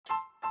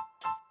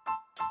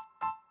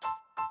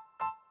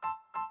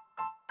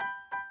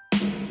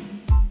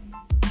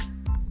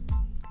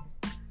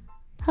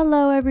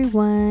Hello,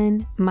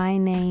 everyone. My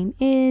name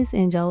is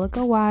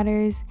Angelica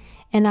Waters,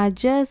 and I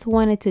just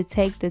wanted to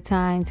take the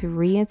time to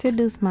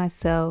reintroduce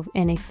myself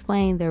and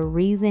explain the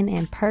reason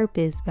and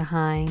purpose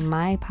behind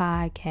my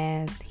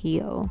podcast,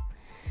 Heal.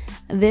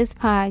 This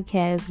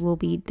podcast will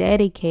be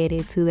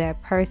dedicated to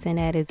that person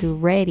that is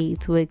ready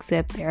to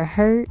accept their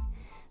hurt,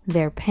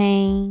 their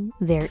pain,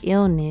 their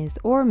illness,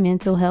 or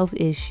mental health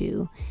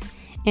issue,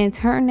 and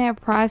turn that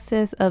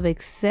process of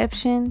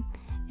acceptance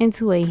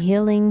into a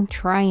healing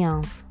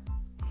triumph.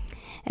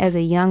 As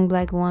a young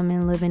Black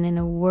woman living in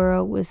a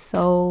world with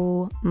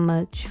so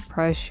much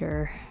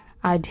pressure,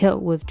 I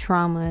dealt with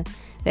trauma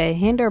that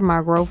hindered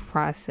my growth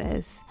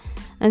process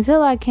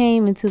until I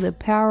came into the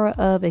power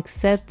of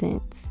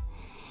acceptance,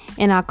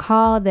 and I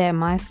called that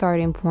my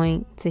starting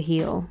point to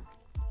heal.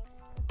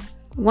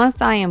 Once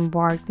I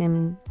embarked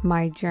in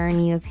my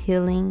journey of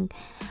healing,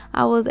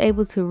 I was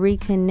able to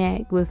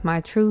reconnect with my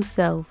true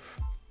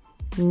self,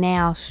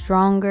 now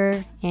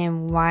stronger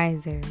and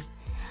wiser.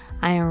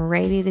 I am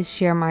ready to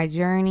share my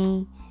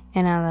journey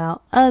and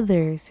allow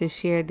others to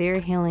share their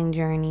healing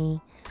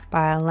journey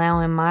by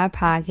allowing my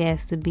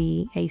podcast to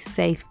be a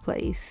safe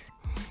place.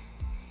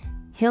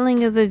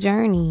 Healing is a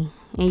journey,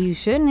 and you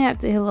shouldn't have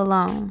to heal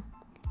alone.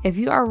 If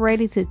you are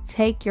ready to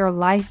take your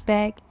life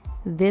back,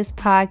 this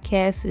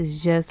podcast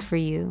is just for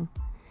you.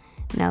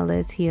 Now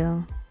let's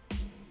heal.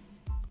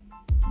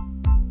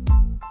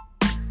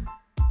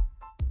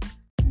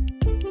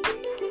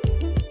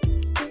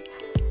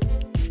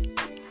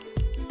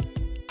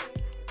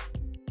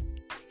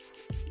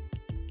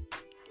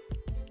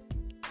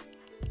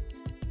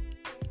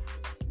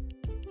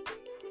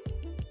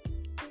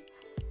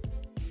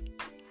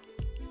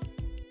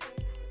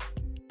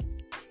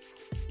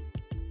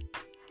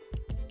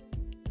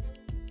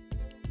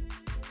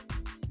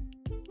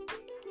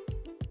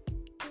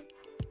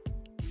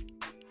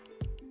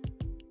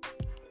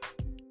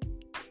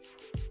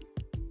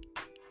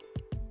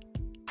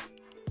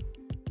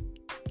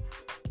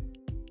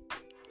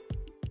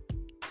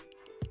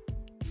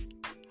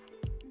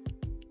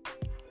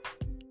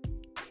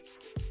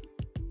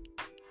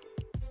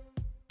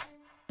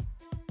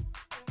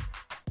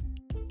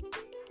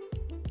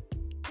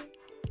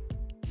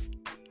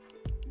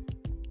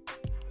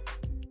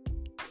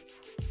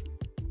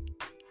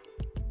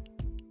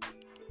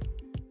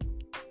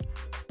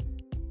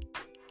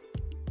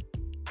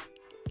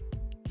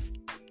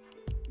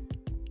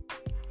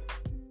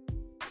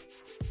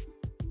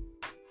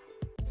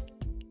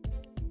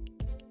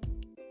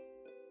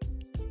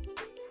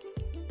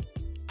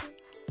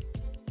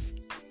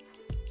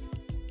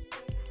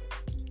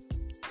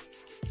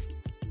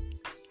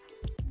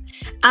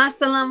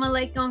 Assalamu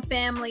alaikum,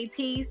 family,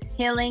 peace,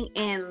 healing,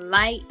 and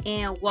light,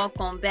 and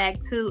welcome back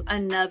to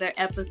another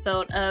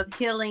episode of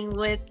Healing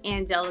with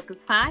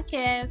Angelica's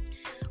podcast,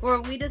 where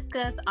we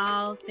discuss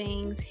all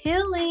things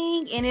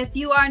healing. And if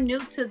you are new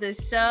to the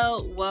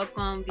show,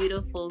 welcome,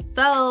 beautiful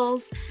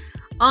souls.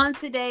 On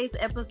today's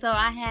episode,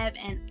 I have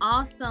an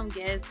awesome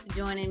guest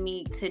joining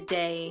me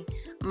today,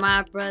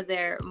 my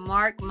brother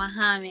Mark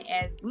Muhammad,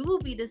 as we will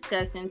be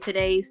discussing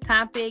today's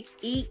topic,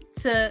 Eat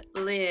to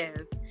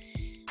Live.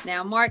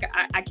 Now, Mark,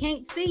 I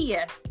can't see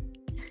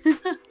you.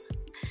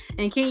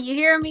 And can you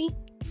hear me?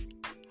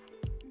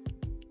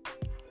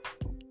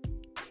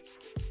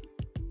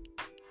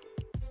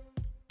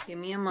 Give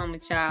me a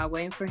moment, y'all.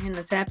 Waiting for him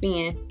to tap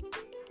in.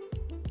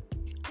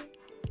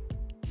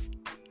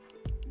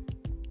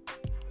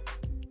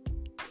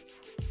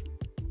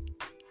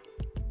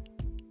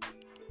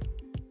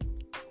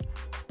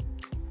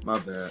 My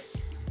bad.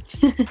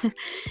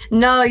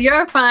 No,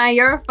 you're fine.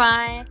 You're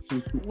fine.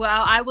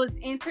 Well, I was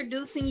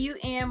introducing you,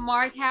 and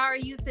Mark, how are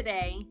you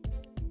today?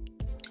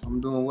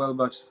 I'm doing well.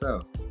 About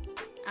yourself?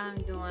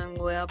 I'm doing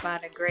well by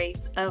the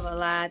grace of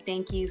Allah.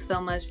 Thank you so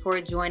much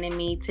for joining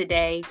me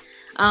today.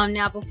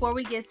 Now, before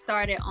we get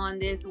started on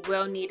this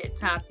well-needed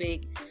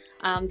topic,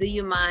 do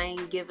you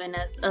mind giving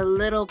us a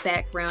little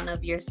background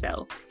of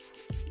yourself?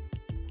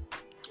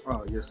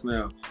 Oh, yes,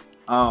 ma'am.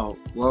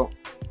 Well,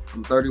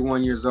 I'm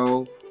 31 years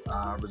old.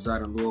 I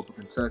reside in Louisville,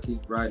 Kentucky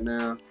right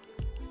now.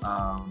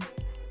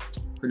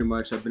 Pretty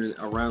much I've been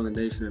around the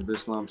Nation of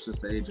Islam since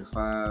the age of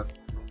 5.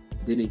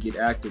 Didn't get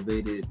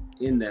activated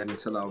in that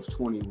until I was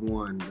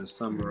 21, the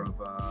summer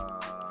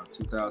of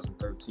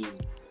 2013.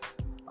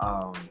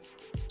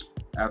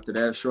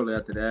 Shortly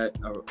after that,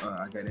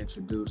 I got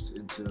introduced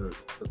into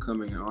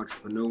becoming an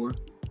entrepreneur,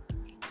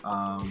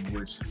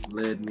 which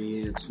led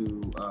me into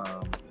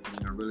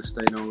being a real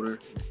estate owner,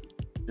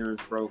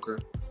 insurance broker,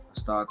 a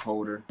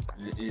stockholder,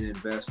 an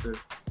investor,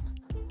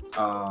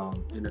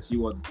 and a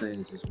few other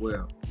things as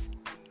well.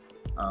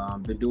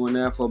 Been doing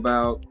that for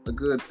about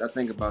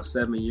about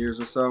 7 years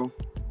or so.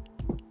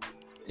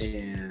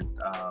 And,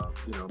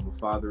 my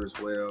father as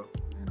well,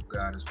 man of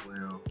God as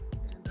well,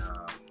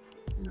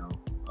 and,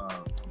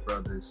 a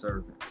brother and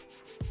servant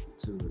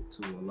to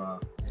Allah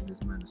and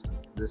his minister.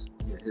 His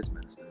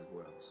minister as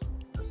well. So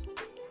that's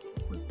a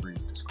quick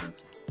brief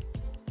description.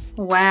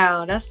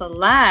 Wow, that's a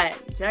lot.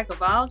 Jack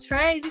of all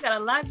trades. You got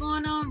a lot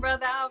going on,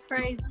 brother. All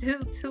praise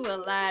due to a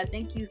lot.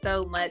 Thank you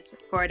so much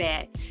for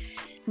that.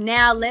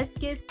 Now, let's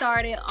get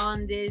started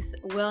on this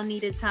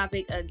well-needed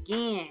topic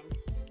again.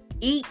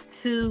 Eat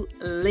to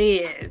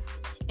live.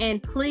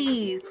 And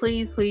please,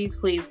 please, please,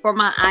 please, for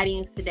my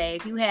audience today,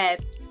 if you have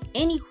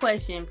any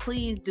question,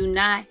 please do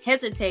not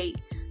hesitate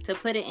to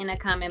put it in a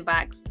comment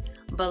box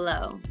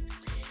below.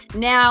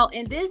 Now,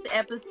 in this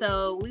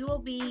episode, we will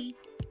be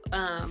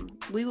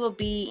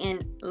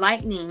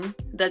enlightening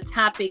the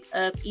topic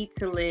of Eat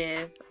to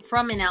Live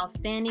from an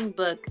outstanding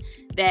book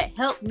that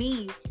helped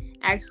me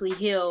actually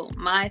heal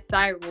my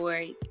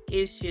thyroid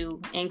issue,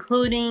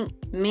 including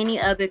many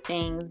other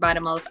things, by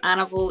the most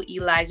honorable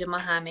Elijah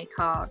Muhammad,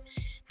 called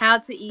How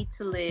to Eat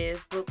to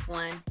Live, Book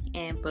 1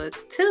 and Book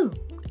 2.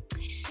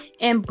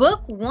 In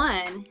Book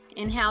 1,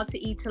 in How to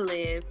Eat to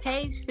Live,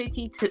 page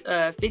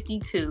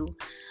 52,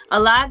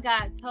 Allah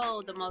God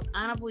told the most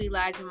honorable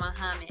Elijah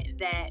Muhammad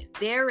that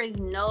there is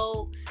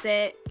no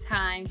set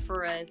time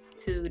for us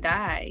to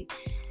die.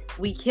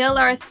 We kill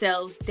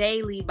ourselves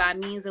daily by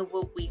means of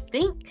what we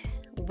think,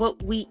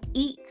 what we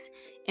eat,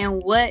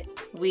 and what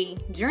we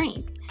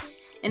drink.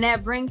 And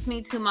that brings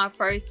me to my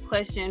first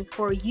question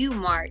for you,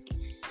 Mark.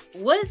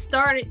 What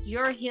started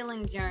your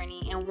healing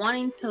journey and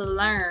wanting to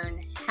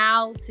learn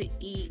how to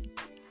eat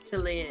to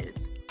live?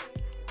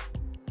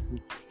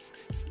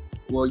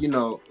 Well,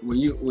 when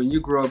you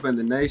grow up in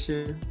the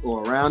nation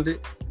or around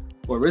it,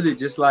 or really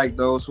just like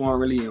those who aren't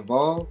really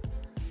involved,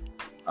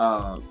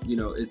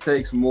 it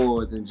takes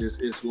more than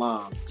just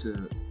Islam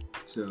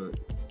to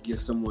get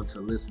someone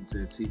to listen to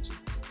the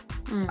teachings.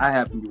 I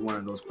happen to be one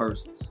of those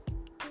persons.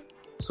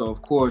 So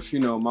of course,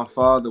 my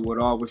father would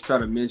always try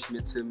to mention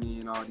it to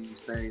me and all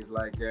these things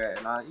like that,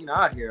 and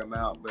I hear him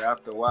out, but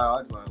after a while,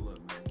 I just like, look,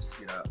 man, just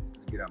get out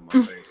of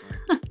my face.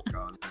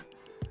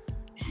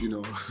 You know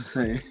what I'm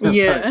saying?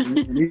 Yeah.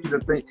 These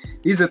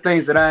are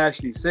things that I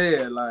actually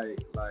said, like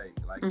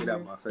get out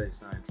of my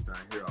face. I ain't trying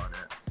to hear all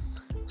that.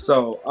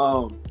 So,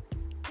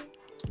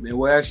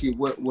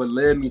 what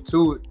led me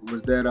to it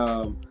was that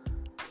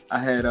I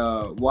had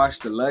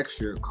watched a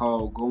lecture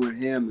called "Going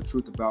Ham: The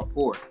Truth About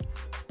Pork,"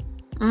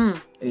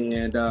 and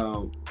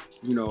that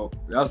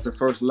was the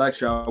first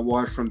lecture I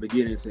watched from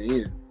beginning to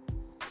end.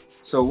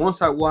 So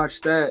once I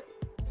watched that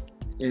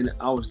and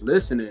I was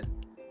listening,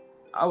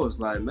 I was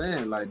like,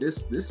 man, like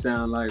this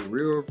sound like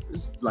real.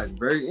 It's like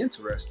very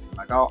interesting.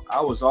 Like I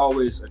was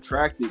always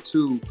attracted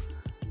to,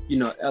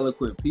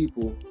 eloquent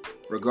people,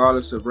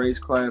 regardless of race,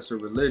 class, or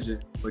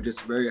religion, but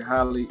just very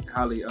highly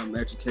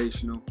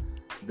educational,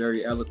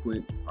 very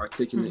eloquent,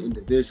 articulate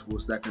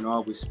individuals that can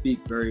always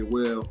speak very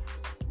well.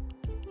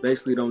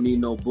 Basically, don't need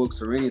no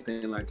books or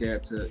anything like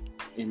that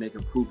and they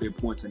can prove their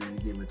points at any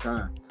given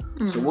time.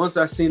 So once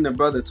I seen the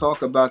brother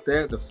talk about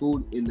that, the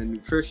food and the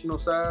nutritional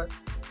side,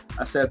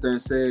 I sat there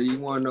and said, you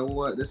want to know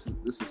what? This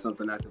is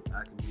something I can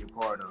be a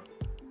part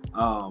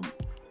of.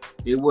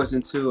 It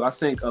wasn't until I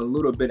think a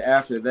little bit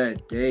after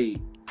that day,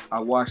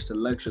 I watched a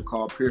lecture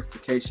called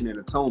Purification and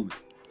Atonement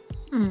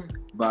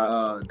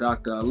by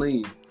Dr.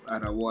 Aleem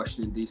out of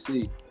Washington,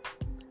 D.C.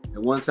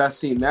 And once I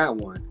seen that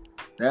one,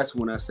 that's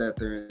when I sat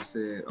there and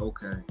said,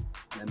 okay,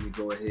 let me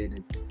go ahead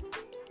and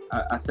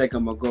I think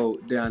I'm going to go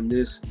down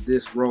this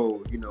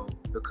road,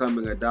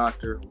 becoming a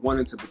doctor,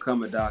 wanting to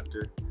become a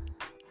doctor,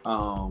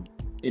 and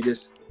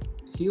just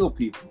heal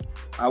people.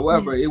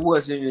 However, it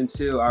wasn't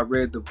until I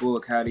read the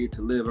book, How to Eat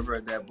to Live. I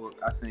read that book,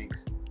 I think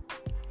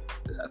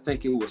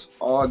it was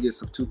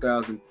August of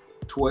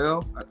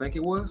 2012. I think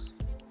it was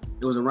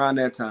around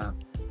that time.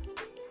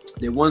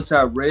 Then once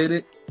I read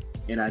it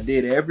and I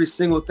did every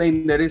single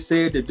thing that it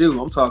said to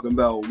do, I'm talking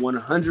about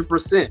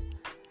 100%.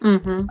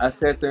 I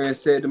sat there and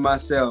said to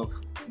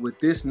myself, with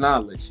this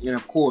knowledge, and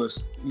of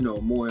course,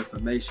 more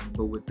information,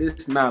 but with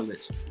this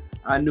knowledge,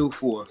 I knew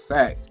for a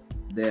fact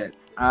that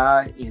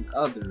I and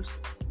others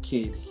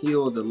can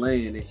heal the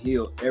land and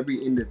heal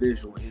every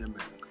individual in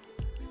America.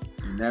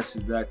 And that's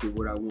exactly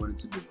what I wanted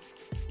to do.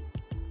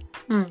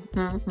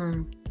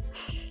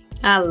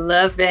 I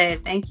love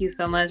that. Thank you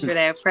so much for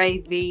that.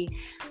 Praise be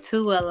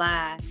to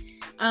Allah.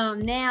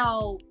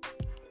 Now,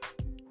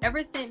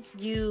 ever since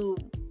you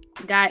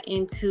got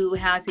into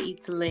How to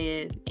Eat to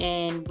Live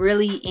and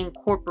really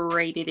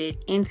incorporated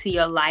it into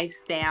your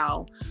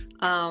lifestyle,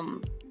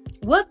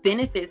 what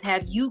benefits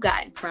have you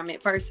gotten from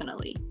it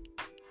personally?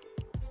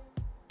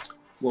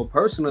 Well,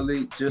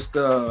 personally, just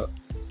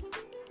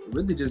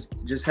really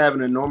just have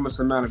an enormous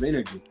amount of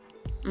energy.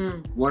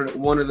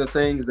 One of the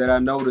things that I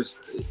noticed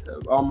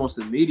almost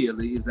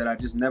immediately is that I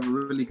just never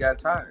really got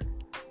tired.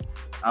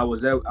 I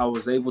was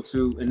able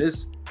to,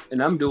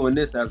 and I'm doing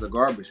this as a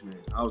garbage man.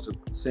 I was a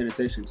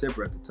sanitation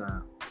tipper at the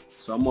time,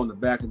 so I'm on the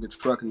back of the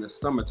truck in the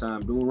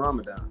summertime doing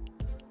Ramadan.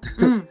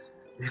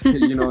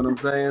 You know what I'm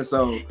saying?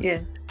 So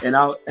yeah, and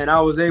I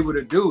was able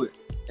to do it.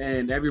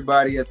 And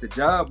everybody at the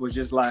job was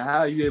just like, how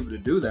are you able to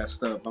do that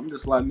stuff? I'm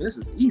just like, this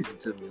is easy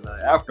to me.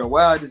 Like after a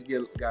while, I just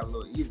got a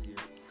little easier.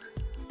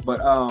 But,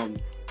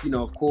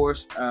 of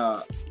course,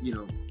 I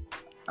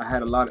I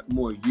had a lot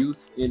more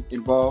youth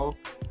involved.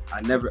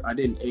 I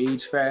didn't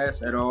age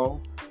fast at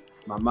all.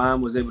 My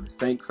mind was able to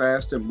think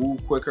faster,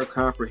 move quicker,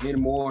 comprehend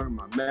more.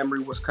 My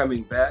memory was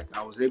coming back.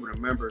 I was able to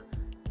remember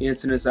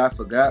incidents I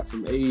forgot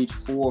from age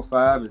 4,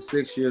 5, and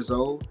 6 years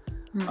old.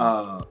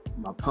 My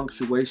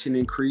punctuation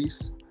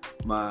increased.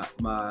 My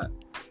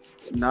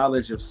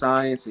knowledge of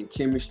science and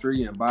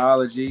chemistry and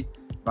biology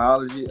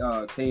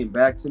came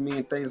back to me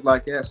and things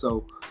like that.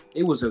 So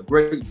it was a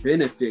great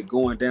benefit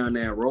going down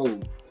that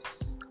road.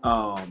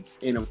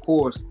 And of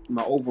course,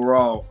 my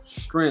overall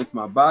strength,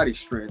 my body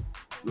strength,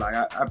 like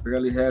I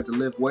barely had to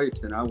lift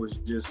weights, and I would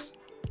just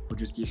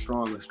get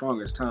stronger and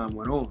stronger as time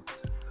went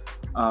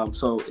on.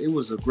 So it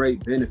was a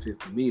great benefit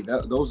for me.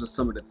 Those are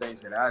some of the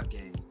things that I've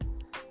gained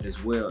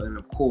as well. And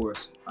of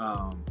course,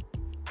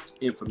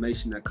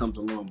 information that comes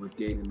along with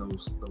gaining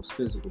those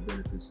physical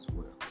benefits as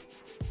well.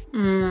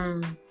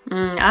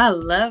 I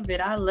love it.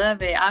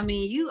 I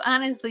mean, you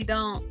honestly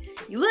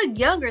you look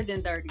younger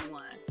than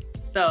 31.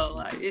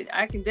 So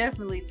I can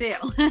definitely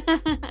tell.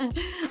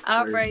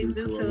 Our praise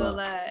due to a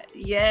lot.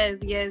 Yes.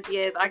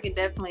 I can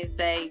definitely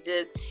say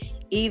just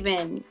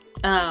even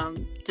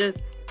just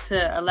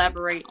to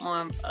elaborate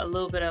on a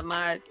little bit of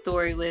my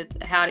story with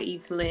How to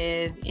Eat to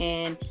Live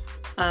and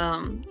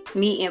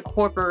me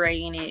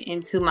incorporating it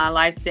into my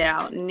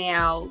lifestyle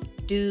now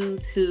due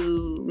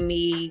to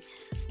me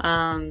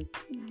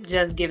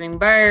just giving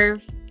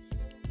birth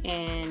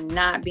and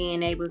not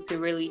being able to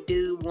really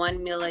do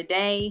one meal a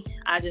day.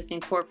 I just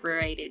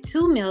incorporated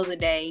 2 meals a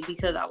day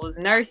because I was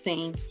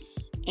nursing,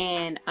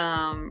 and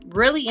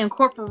really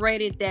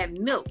incorporated that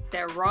milk,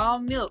 that raw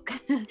milk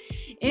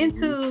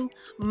into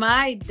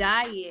my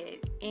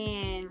diet.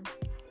 And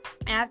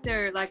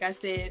after, like I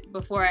said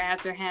before,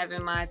 after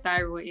having my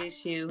thyroid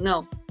issue,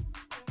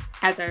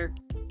 after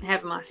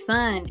having my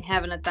son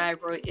having a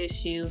thyroid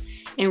issue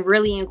and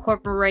really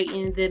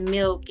incorporating the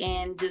milk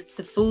and just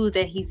the foods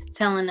that he's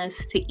telling us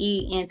to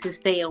eat and to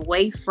stay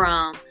away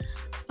from,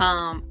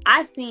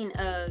 I seen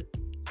a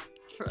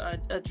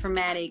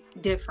traumatic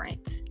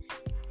difference.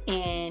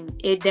 And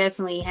it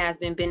definitely has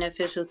been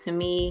beneficial to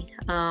me.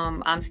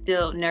 I'm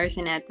still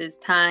nursing at this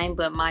time,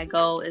 but my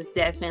goal is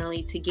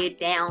definitely to get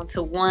down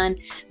to 1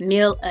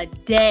 meal a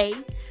day.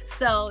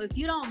 So if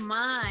you don't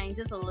mind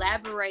just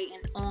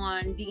elaborating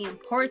on the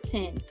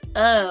importance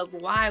of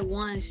why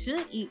one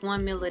should eat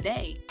 1 meal a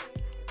day.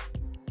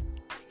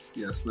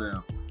 Yes,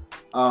 ma'am.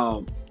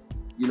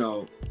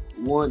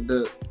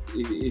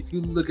 If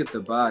you look at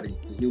the body,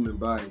 the human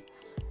body,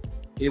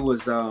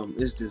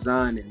 it's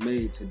designed and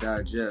made to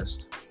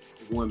digest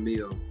 1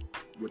 meal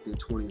within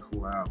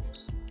 24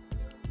 hours.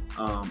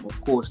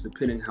 Of course,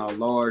 depending how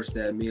large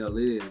that meal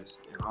is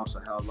and also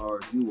how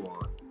large you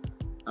are,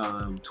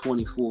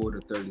 24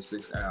 to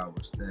 36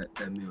 hours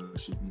that meal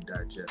should be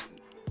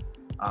digested.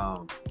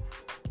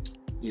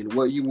 And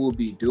what you will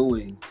be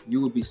doing,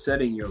 you will be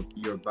setting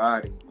your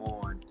body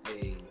on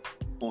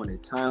a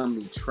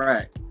timely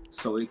track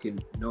so it can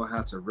know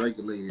how to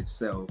regulate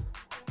itself,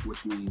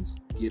 which means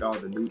get all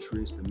the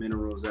nutrients, the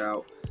minerals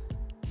out,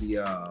 the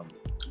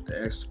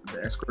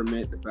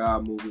excrement, the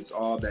bowel movements,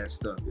 all that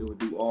stuff. It will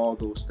do all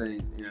those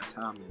things in a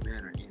timely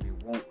manner, and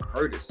it won't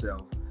hurt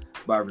itself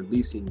by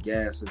releasing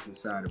gases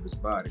inside of its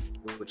body,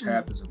 which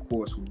happens, of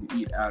course, when you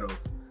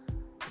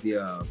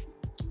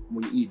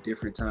eat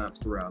different times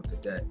throughout the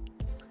day.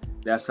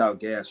 That's how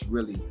gas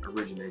really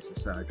originates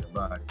inside your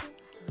body.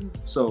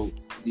 So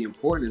the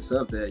importance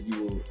of that,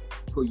 you will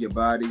put your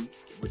body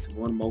with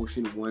one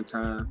motion, one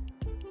time.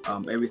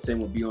 Everything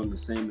will be on the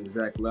same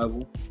exact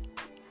level.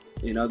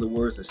 In other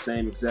words, the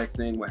same exact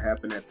thing will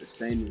happen at the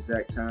same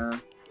exact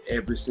time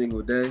every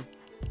single day.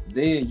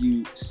 Then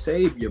you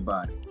save your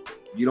body.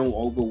 You don't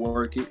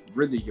overwork it.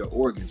 Really, your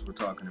organs we're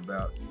talking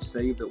about. You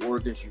save the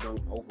organs. You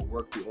don't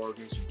overwork the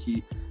organs. You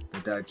keep the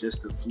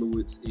digestive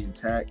fluids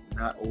intact,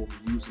 not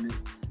overusing it.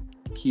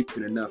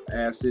 Keeping enough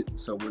acid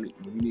so when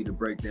you need to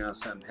break down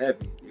something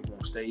heavy, it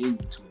won't stay in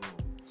you too long.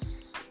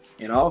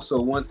 And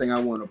also, one thing I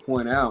want to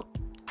point out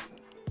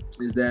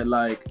is that,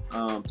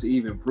 to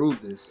even prove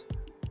this,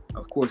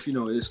 of course,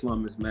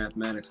 Islam is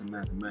mathematics and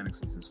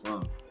mathematics is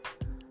Islam.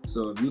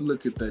 So if you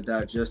look at the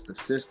digestive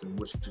system,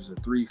 which is a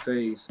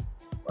 3-phase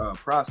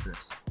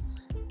process,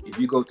 if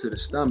you go to the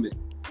stomach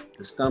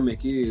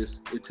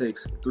it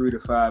takes 3 to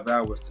 5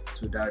 hours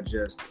to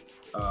digest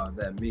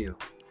that meal.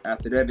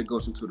 After that, it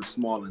goes into the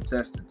small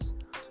intestines,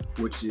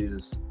 which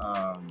is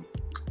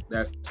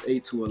that's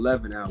 8 to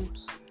 11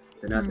 hours.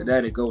 Then after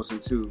that, it goes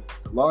into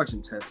the large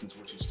intestines,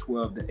 which is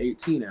 12 to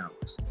 18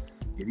 hours.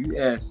 If you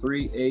add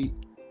 3, 8,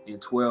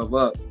 and 12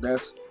 up,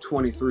 that's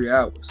 23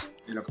 hours.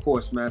 And of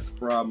course, Master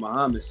Farad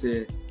Muhammad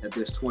said that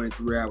there's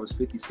 23 hours,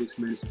 56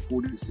 minutes, and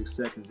 46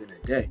 seconds in a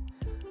day.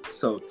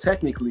 So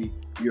technically,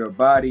 your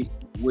body,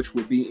 which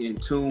will be in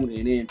tune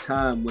and in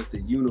time with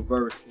the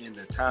universe in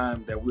the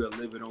time that we're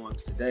living on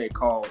today,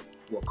 called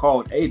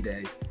a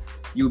day,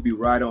 you'll be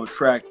right on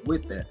track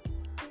with that.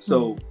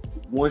 So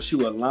once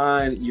you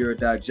align your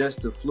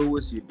digestive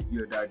fluids,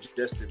 your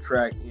digestive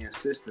tract and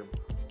system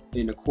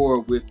in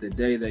accord with the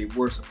day they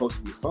were supposed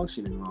to be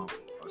functioning on,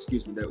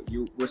 excuse me, that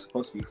we're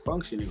supposed to be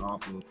functioning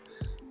off of,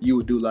 you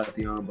would do like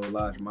the Honorable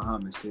Elijah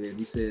Muhammad said.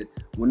 He said,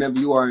 whenever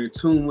you are in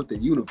tune with the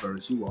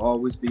universe, you will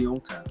always be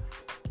on time.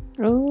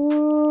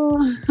 Ooh.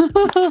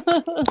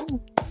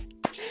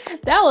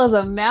 That was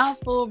a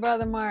mouthful,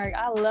 Brother Mark.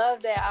 I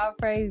love that. Our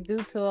praise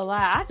due to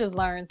Allah. I just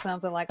learned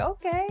something like,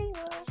 okay,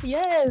 well,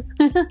 yes.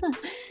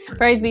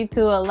 Praise be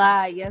to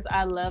Allah. Yes,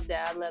 I love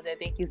that. I love that.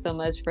 Thank you so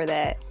much for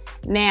that.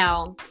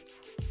 Now,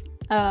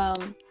 I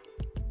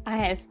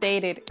had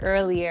stated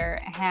earlier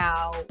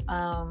how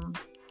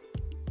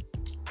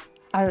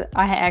I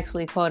had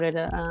actually quoted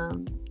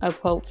a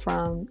quote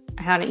from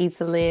How to Eat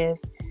to Live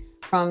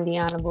from the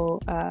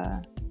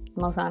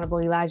Most Honorable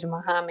Elijah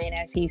Muhammad,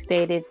 as he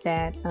stated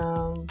that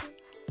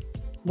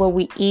what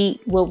we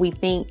eat, what we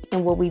think,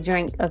 and what we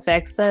drink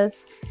affects us.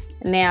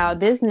 Now,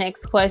 this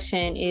next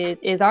question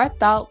is our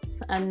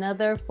thoughts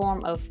another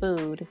form of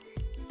food?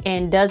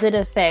 And does it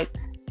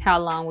affect how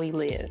long we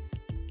live?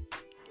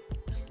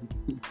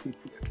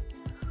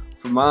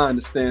 From my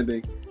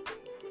understanding,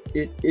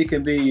 it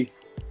can be,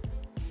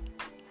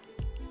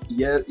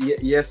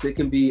 yes, it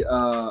can be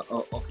a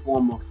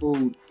form of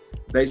food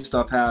based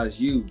off how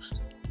it's used.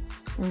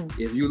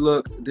 If you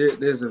look,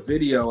 there's a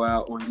video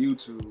out on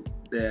YouTube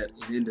that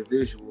an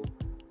individual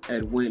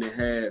had went and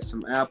had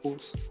some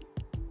apples,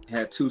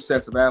 had 2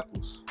 sets of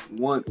apples.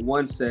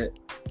 One set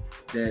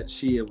that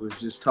she was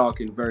just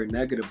talking very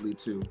negatively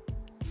to,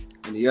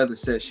 and the other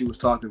set she was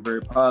talking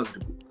very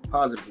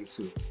positively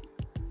to.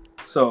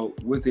 So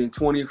within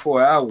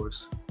 24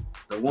 hours,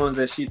 the ones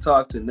that she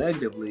talked to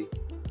negatively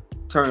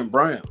turned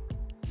brown,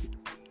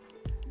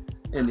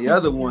 and the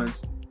other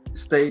ones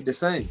stayed the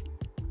same.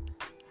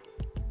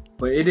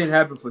 But it didn't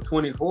happen for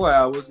 24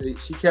 hours.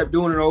 She kept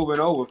doing it over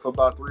and over for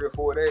about 3 or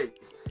 4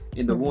 days.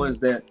 And the ones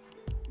that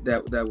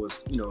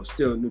was,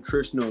 still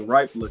nutritional and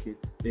ripe looking,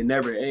 they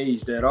never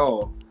aged at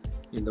all.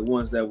 And the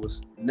ones that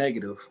was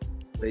negative,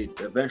 they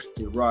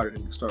eventually rotted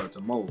and started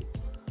to mold.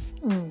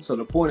 So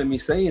the point of me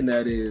saying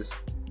that is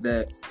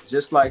that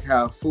just like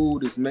how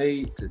food is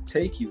made to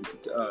take you,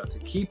 to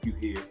keep you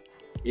here,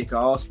 it can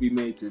also be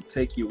made to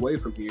take you away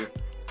from here.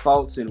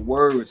 Thoughts and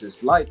words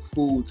is like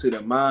food to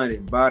the mind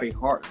and body,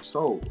 heart, and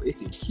soul. It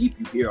can keep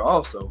you here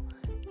also,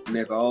 and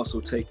it can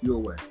also take you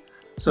away.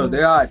 So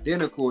they're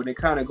identical, and they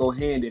kind of go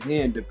hand in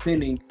hand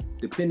depending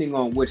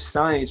on which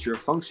science you're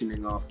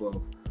functioning off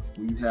of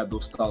when you have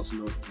those thoughts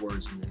and those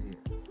words in your head.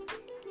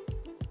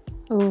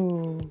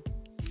 Ooh,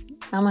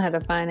 I'm gonna have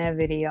to find that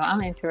video.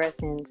 I'm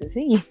interested to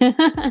see.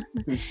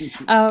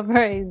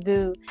 Praise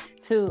due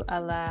to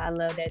Allah. I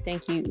love that.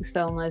 Thank you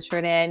so much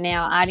for that.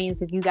 Now,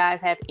 audience, if you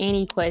guys have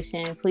any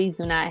questions, please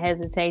do not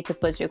hesitate to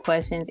put your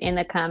questions in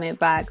the comment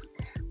box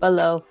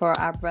below for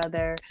our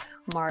brother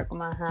Mark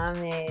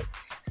Muhammad.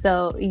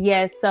 So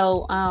yes, I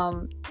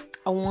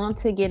want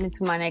to get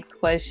into my next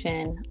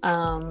question.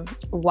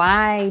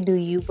 Why do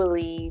you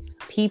believe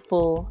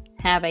people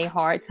have a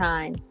hard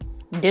time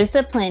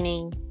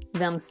disciplining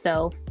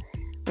themselves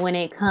when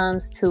it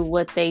comes to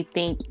what they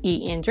think,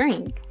 eat, and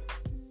drink?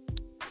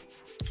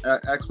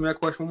 Ask me that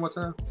question one more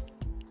time.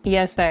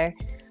 Yes, sir.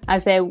 I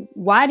said,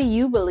 why do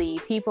you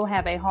believe people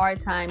have a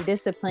hard time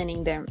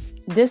disciplining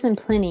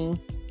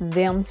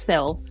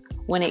themselves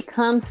when it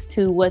comes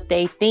to what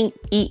they think,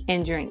 eat,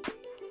 and drink?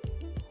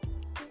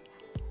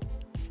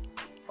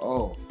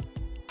 Oh,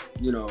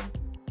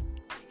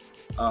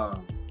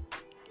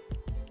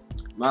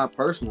 my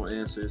personal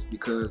answer is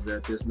because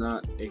that there's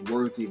not a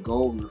worthy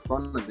goal in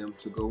front of them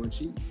to go and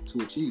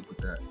achieve with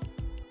that.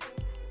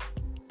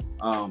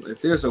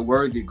 If there's a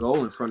worthy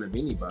goal in front of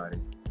anybody,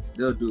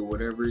 they'll do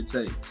whatever it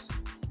takes.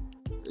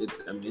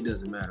 It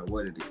doesn't matter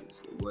what it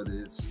is, whether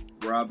it's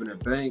robbing a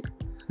bank,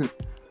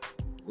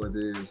 whether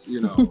it's,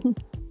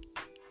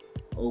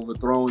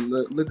 overthrowing.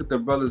 Look at the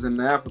brothers in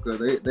Africa.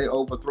 They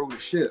overthrew the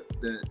ship.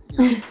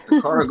 The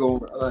cargo.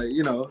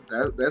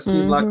 That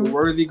seemed like a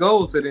worthy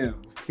goal to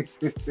them.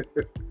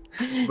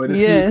 But it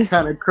seems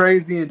kind of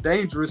crazy and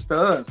dangerous to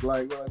us.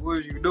 Like what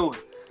are you doing?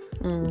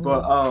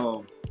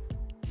 But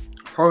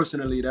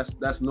personally,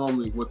 that's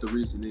normally what the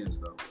reason is,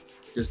 though.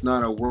 Just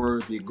not a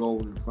worthy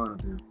goal in front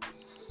of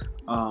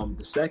them.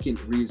 The second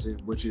reason,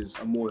 which is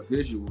a more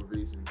visual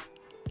reason,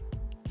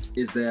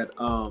 is that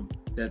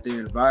their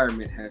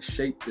environment has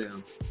shaped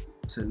them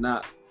to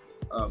not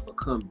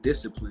become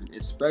disciplined,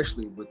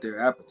 especially with their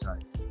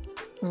appetite.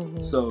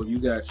 So you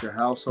got your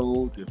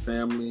household, your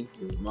family,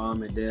 your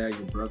mom and dad,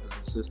 your brothers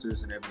and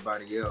sisters, and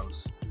everybody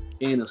else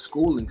in a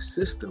schooling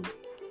system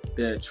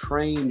that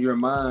trained your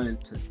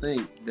mind to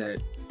think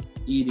that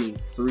eating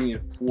 3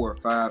 and 4 or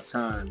 5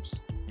 times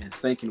and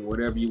thinking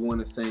whatever you want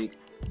to think,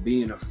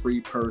 being a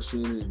free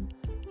person and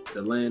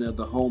the land of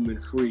the home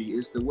and free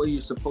is the way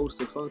you're supposed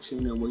to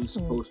function and what you're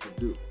supposed to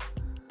do.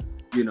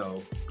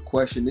 The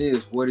question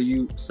is, what are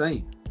you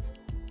saying?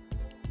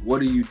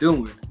 What are you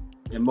doing?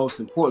 And most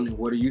importantly,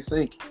 what are you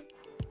thinking?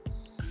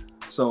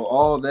 So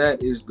all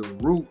that is the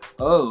root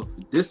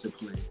of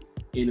discipline,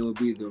 and it will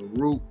be the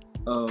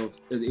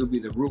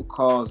root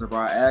cause of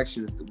our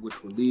actions,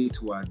 which will lead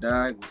to our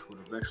die, which will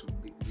eventually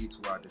lead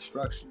to our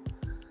destruction.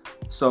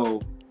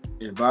 So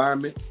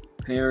environment,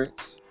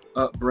 parents,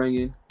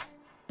 upbringing,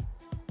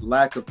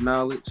 lack of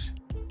knowledge,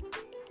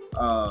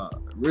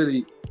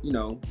 really,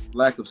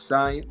 lack of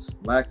science,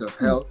 lack of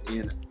health,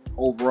 and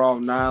overall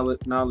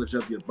knowledge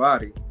of your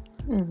body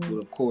will,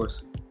 of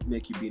course,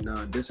 make you be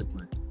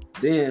non-disciplined.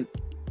 Then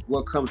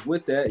what comes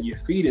with that, you're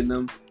feeding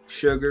them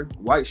sugar,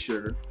 white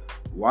flour,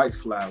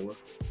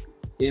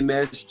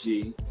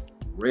 MSG,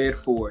 red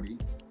 40,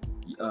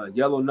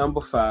 yellow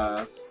number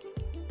 5.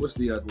 What's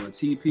the other one?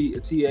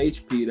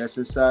 THP, that's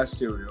inside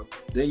cereal.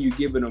 Then you're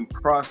giving them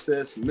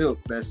processed milk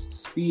that's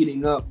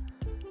speeding up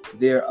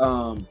their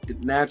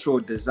natural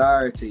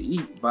desire to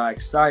eat by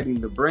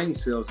exciting the brain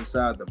cells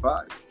inside the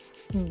body.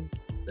 I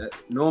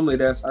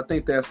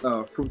think that's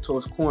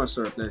fructose corn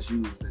syrup that's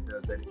used that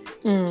does that.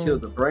 It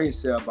kills the brain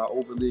cell by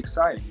overly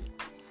exciting it.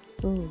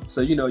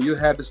 So you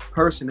have this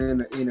person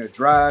in a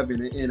drive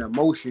and in a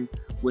motion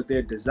with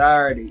their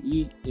desire to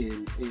eat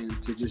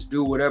and to just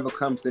do whatever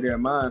comes to their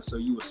mind. So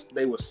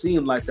they will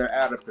seem like they're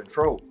out of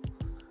control,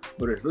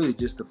 but it's really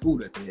just the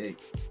food that they ate.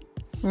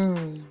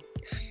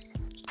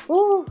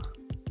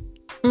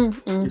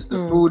 It's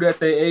the food that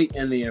they ate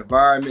and the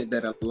environment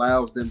that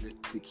allows them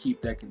to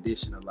keep that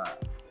condition alive.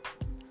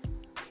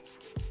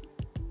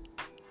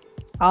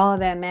 All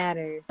that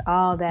matters.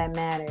 Oh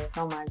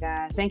my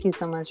gosh. Thank you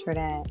so much for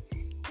that.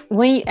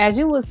 As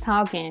you was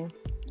talking,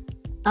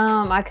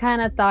 I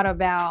kind of thought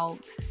about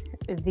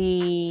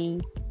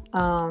the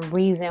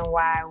reason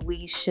why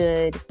we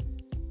should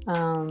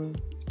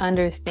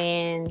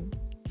understand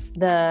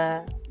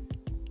they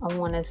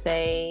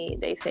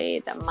say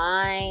the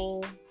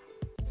mind.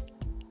 I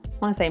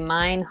want to say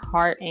mind,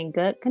 heart, and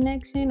gut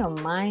connection, or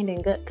mind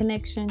and gut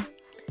connection.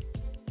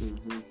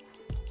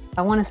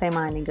 I want to say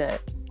mind and gut,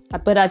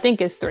 but I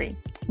think it's 3.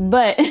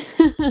 But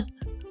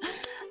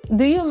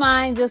do you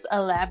mind just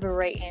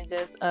elaborating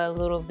just a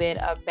little bit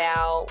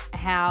about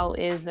how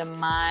is the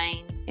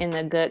mind and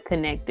the gut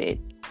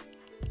connected?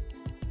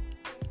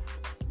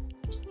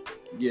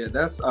 Yeah,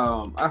 that's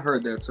I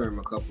heard that term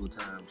a couple of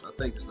times. I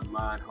think it's the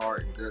mind,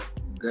 heart, and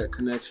gut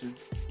connection.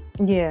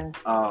 Yeah.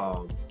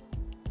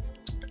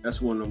 That's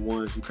one of the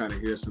ones you kind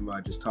of hear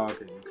somebody just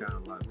talking, you kind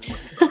of like, what you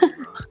talking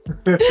about?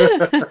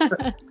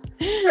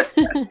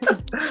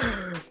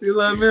 You're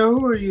like, man,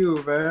 who are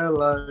you, man?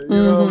 Like, you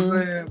know what I'm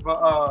saying?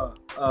 But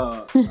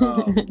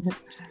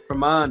from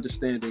my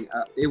understanding,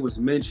 it was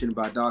mentioned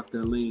by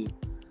Dr. Aline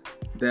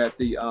that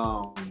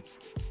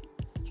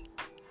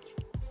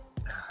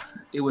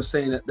it was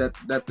saying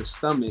that the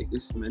stomach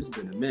it's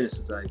been a minute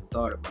since I even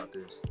thought about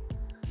this.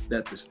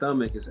 That the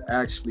stomach is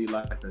actually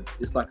like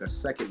a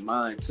second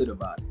mind to the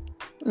body.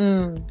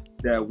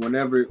 That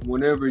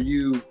whenever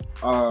you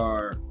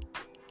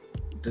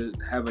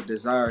have a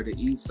desire to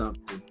eat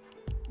something,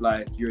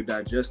 like your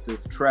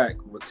digestive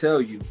tract will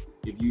tell you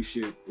if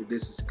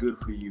this is good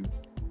for you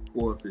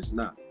or if it's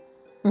not.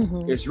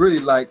 It's really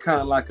like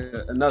kind of like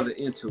another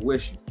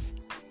intuition.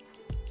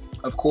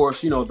 Of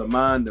course, the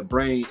mind, the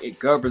brain, it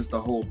governs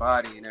the whole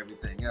body and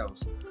everything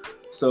else.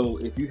 So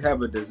if you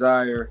have a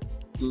desire,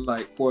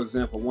 like for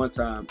example, one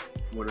time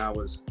when I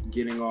was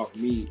getting off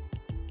meat,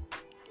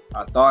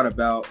 I thought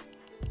about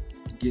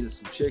getting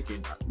some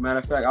chicken. Matter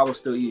of fact, I was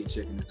still eating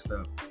chicken and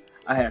stuff.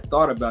 I had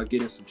thought about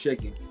getting some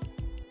chicken,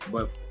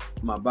 but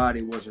my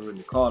body wasn't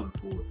really calling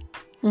for it.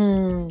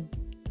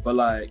 But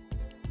like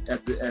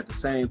at the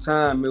same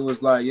time, it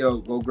was like, yo,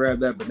 go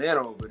grab that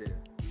banana over there.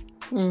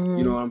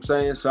 You know what I'm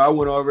saying? So I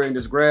went over and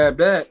just grabbed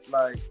that.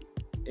 Like,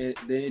 then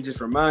it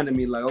just reminded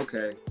me, like,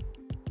 okay,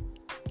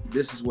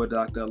 this is what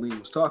Dr. Aline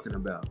was talking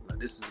about. Like,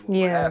 this is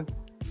what happened.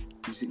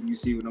 You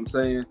see what I'm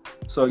saying?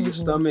 So your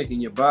stomach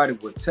and your body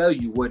will tell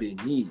you what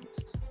it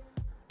needs.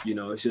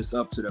 It's just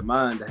up to the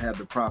mind to have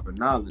the proper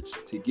knowledge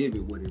to give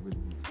it what it really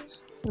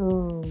needs.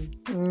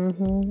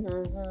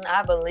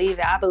 I believe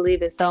it. I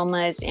believe it so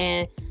much.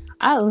 And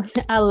I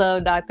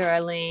love Dr.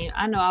 Aline.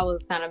 I know I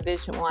was kind of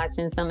bitching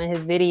watching some of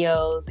his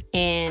videos,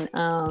 and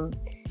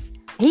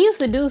he used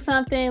to do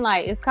something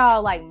like, it's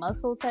called like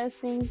muscle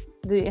testing.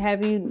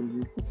 Have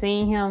you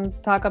seen him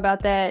talk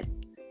about that?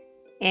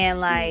 And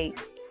like,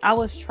 I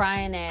was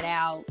trying that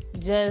out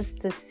just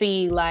to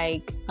see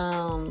like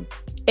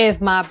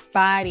if my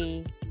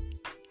body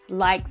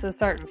likes a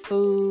certain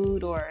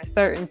food or a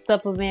certain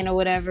supplement or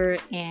whatever,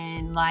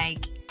 and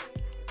like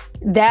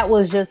that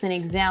was just an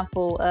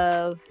example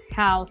of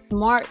how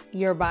smart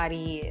your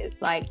body is.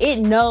 Like, it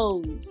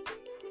knows,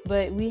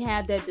 but we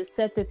have that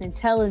deceptive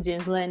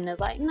intelligence letting us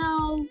like,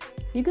 no,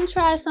 you can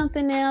try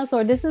something else,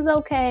 or this is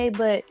okay.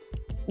 But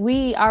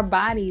our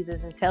bodies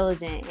is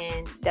intelligent,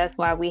 and that's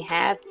why we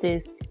have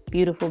this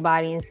beautiful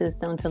body and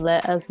system to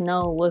let us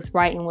know what's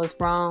right and what's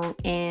wrong.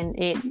 And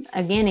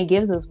it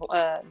gives us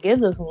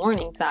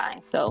warning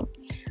signs. So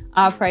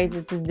all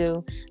praises is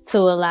due to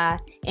Allah.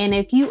 And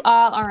if you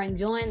all are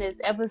enjoying this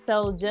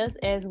episode just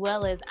as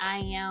well as I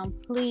am,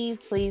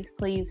 please, please,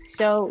 please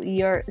show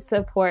your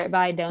support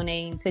by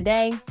donating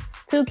today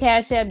to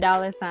Cash App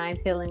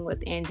 $ Healing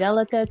with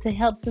Angelica to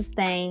help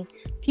sustain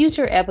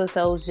future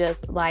episodes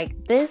just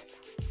like this.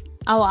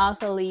 I will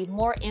also leave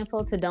more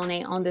info to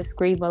donate on the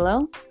screen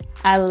below.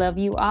 I love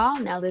you all.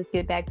 Now let's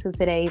get back to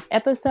today's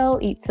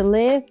episode, Eat to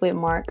Live with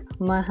Mark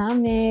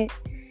Muhammad.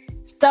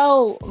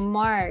 So,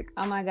 Mark,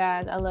 oh my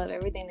gosh, I love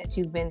everything that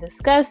you've been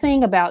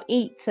discussing about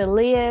Eat to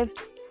Live.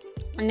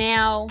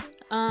 Now,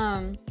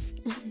 I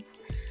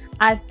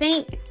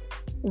think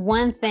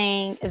one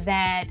thing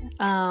that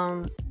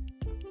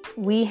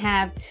we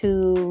have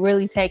to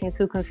really take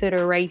into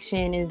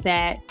consideration is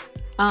that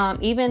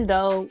even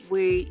though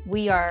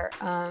we are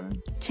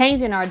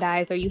changing our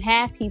diets, or you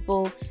have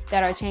people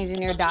that are changing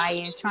their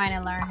diets, trying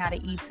to learn how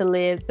to eat to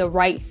live the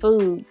right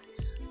foods,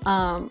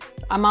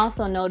 I'm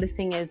also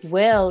noticing as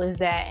well is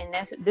that, and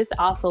this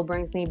also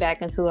brings me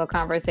back into a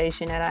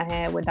conversation that I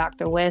had with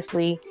Dr.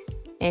 Wesley,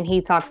 and he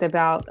talked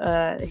about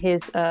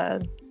his I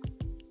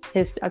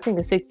think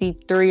a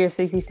 63 or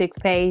 66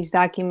 page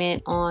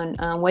document on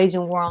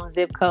waging war on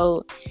zip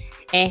code,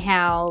 and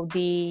how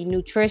the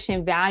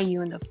nutrition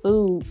value in the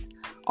foods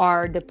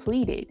are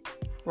depleted,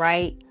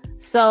 right?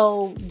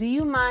 So do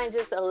you mind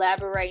just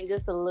elaborating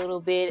just a little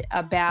bit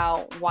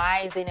about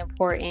why is it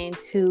important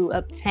to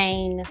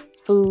obtain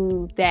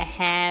foods that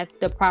have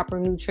the proper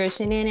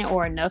nutrition in it,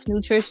 or enough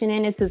nutrition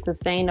in it to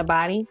sustain the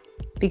body?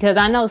 Because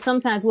I know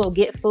sometimes we'll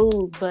get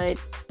foods, but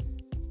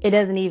it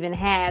doesn't even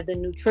have the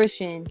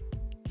nutrition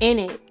in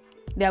it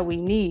that we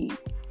need.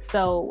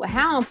 So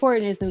how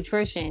important is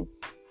nutrition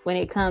when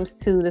it comes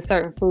to the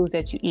certain foods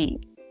that you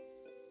eat?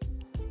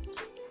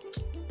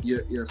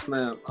 Yes,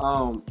 ma'am.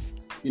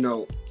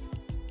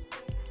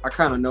 I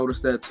kind of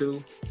noticed that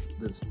too,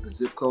 the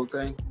zip code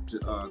thing,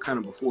 kind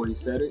of before he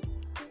said it.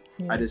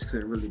 I just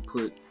couldn't really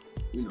put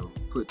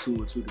two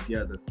and two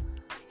together.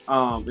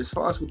 As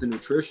far as with the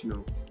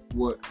nutritional,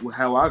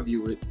 how I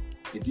view it,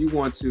 if you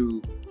want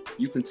to,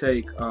 you can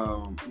take,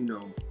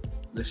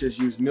 let's just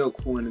use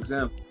milk for an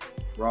example,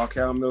 raw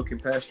cow milk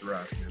and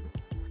pasteurized milk.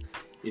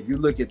 If you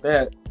look at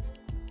that,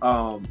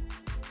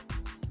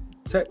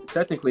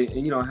 technically,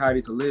 and how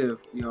to live,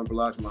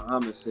 Elijah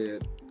Muhammad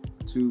said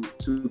to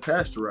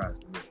pasteurize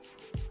the milk,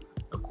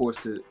 of course,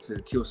 to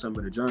kill some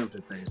of the germs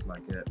and things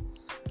like that.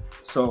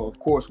 So, of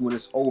course, when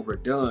it's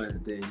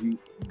overdone, then you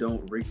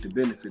don't reap the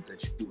benefit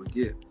that you would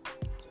get.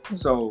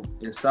 So,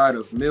 inside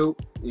of milk,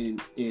 in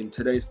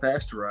today's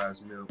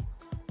pasteurized milk,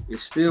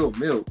 it's still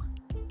milk.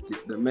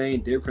 The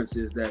main difference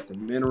is that the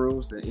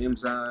minerals, the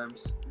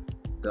enzymes,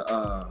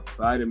 the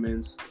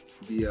vitamins,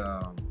 I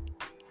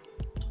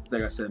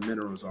think I said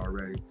minerals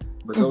already,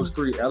 but those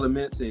three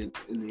elements and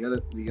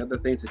the other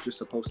things that you're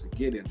supposed to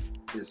get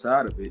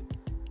inside of it,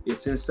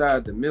 it's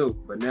inside the milk,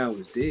 but now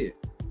it's dead.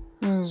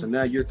 So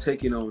now you're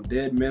taking on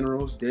dead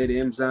minerals, dead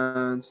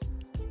enzymes,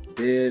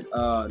 dead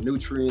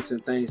nutrients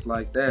and things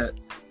like that.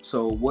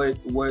 So what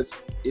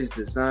is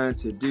designed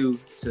to do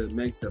to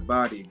make the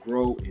body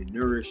grow and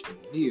nourish and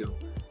heal,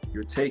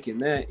 you're taking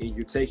that and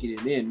you're taking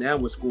it in. Now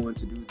it's going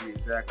to do the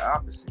exact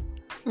opposite.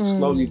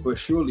 Slowly but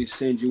surely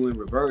send you in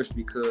reverse,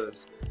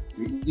 because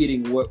you're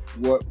eating what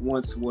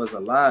once was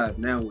alive,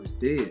 now is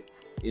dead.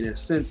 In a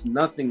sense,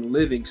 nothing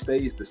living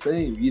stays the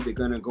same. You're either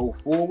going to go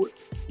forward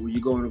or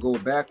you're going to go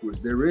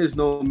backwards. There is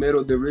no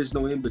middle. There is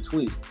no in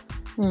between.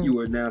 You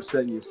are now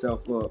setting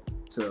yourself up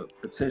to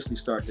potentially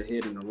start to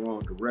head in the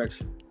wrong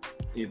direction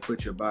and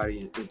put your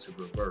body into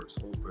reverse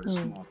over a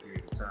small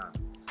period of time.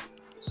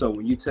 So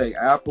when you take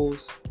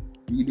apples,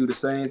 you can do the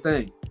same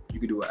thing. You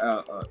can do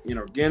an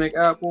inorganic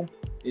apple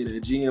and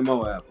a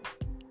GMO apple.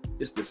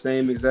 It's the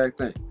same exact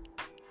thing.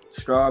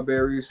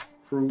 Strawberries,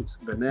 fruits,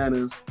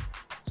 bananas,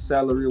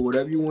 celery, or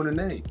whatever you want to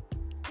name.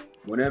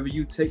 Whenever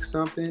you take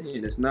something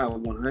and it's not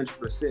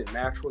 100%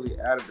 naturally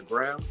out of the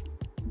ground,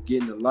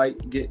 getting the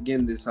light,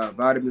 getting this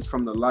vitamins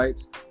from the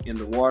lights and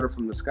the water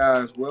from the sky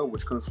as well,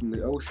 which comes from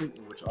the ocean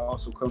and which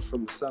also comes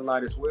from the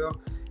sunlight as well.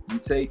 You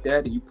take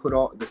that and you put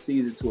all the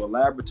seeds into a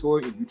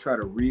laboratory and you try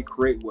to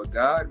recreate what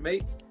God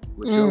made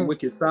with your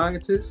wicked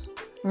scientists,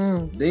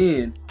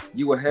 then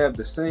you will have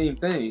the same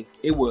thing.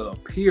 It will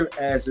appear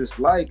as it's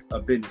like a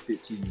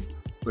benefit to you,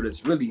 but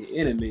it's really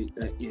an enemy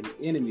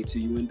to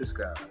you in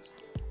disguise.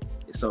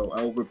 So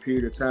over a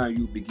period of time,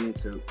 you begin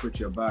to put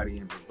your body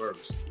in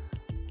reverse.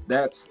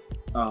 That's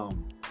the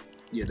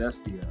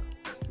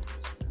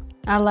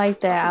I like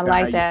that. I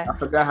like that. I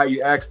forgot how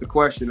you asked the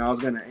question. I was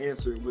going to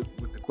answer it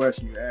with the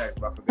question you asked,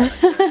 but I forgot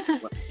how you asked the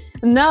question.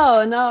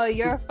 No,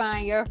 you're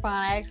fine. You're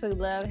fine. I actually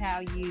love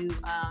how you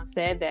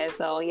said that.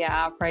 So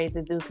yeah, I'll praise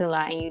the due to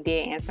Allah, and you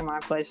did answer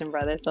my question,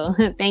 brother. So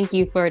thank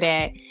you for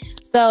that.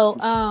 So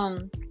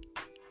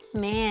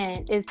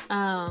man, it's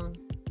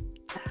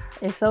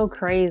so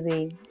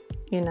crazy,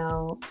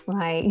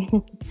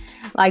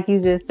 like you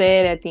just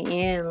said at the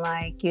end,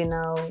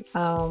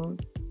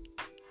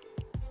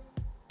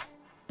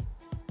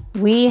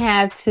 we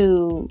have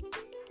to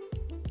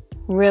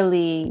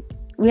really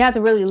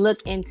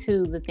look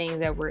into the things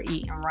that we're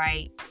eating,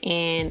 right?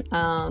 And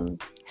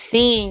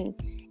seeing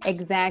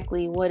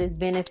exactly what is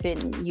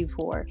benefiting you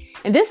for.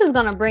 And this is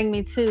going to bring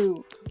me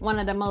to one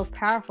of the most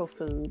powerful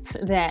foods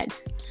that,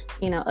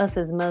 us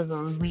as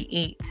Muslims, we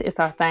eat. It's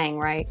our thing,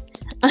 right?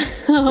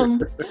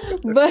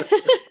 But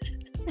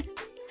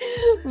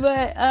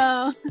But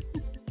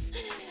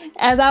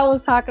as I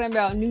was talking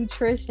about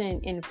nutrition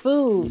in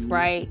foods, Mhm.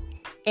 right?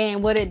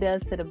 And what it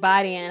does to the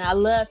body. And I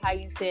love how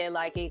you said,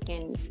 like, it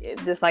can,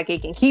 just like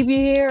it can keep you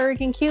here, or it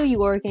can kill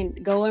you, or it can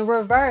go in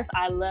reverse.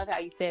 I love how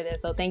you said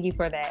that. So thank you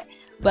for that.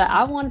 But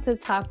I wanted to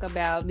talk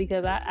about,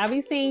 because I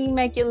be seeing you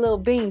make your little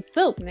bean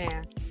soup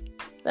now.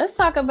 Let's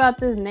talk about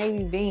this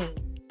navy bean.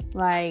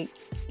 Like,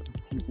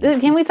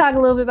 can we talk a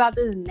little bit about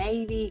this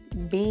navy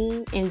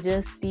bean and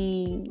just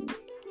the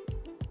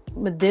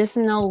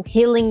medicinal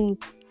healing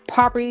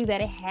properties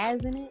that it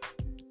has in it?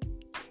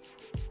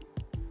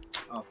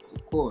 Of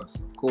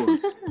course.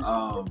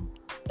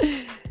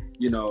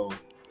 You know,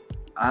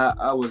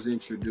 I was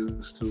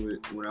introduced to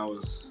it when I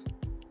was,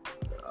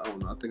 I don't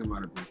know, I think I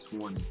might have been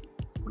 20.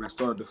 When I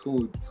started the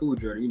food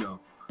journey, you know,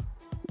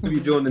 if you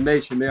join the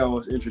nation, they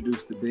always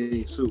introduce the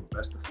bean soup.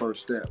 That's the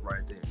first step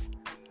right there.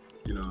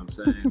 You know what I'm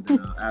saying?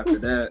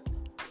 Then,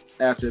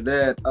 after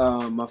that,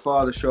 my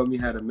father showed me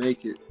how to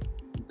make it.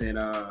 Then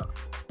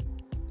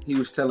he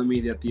was telling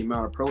me that the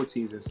amount of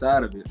proteins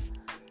inside of it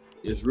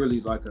is really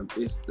like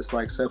it's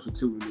like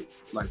substituting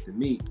like the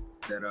meat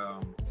that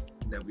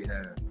we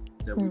have,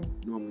 that we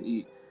normally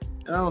eat.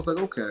 And I was like,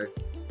 okay.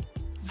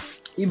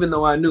 Even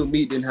though I knew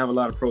meat didn't have a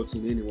lot of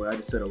protein anyway, I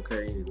just said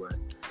okay anyway.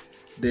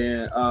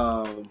 Then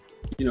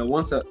you know,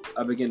 once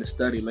I began to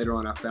study, later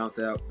on I found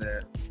out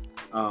that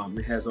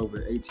it has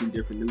over 18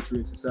 different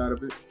nutrients inside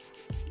of it.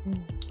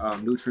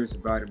 Nutrients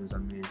and vitamins, I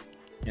mean.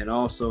 And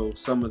also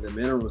some of the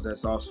minerals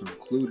that's also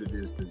included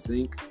is the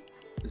zinc.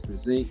 It's the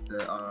zinc,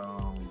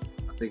 I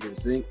think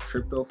it's zinc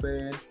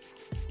tryptophan,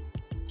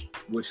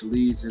 which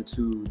leads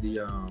into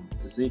the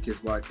zinc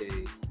is like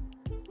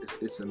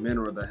it's a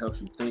mineral that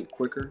helps you think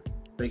quicker.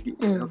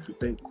 It helps you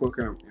think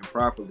quicker and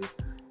properly.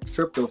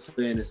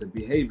 Tryptophan is a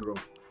behavioral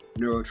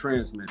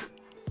neurotransmitter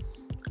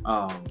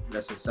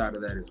that's inside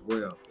of that as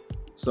well.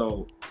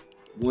 So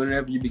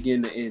whenever you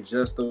begin to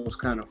ingest those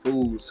kind of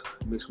foods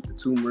mixed with the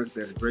turmeric,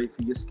 that's great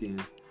for your skin.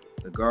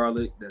 The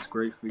garlic, that's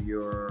great for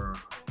your,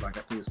 like,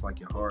 I think it's like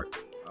your heart.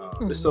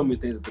 There's so many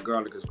things that the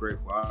garlic is great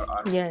for.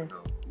 I don't even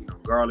know. You know,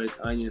 garlic,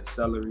 onion,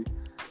 celery,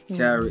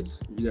 carrots.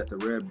 You got the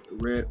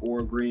red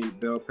or green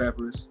bell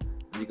peppers.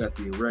 You got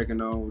the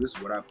oregano. This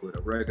is what I put: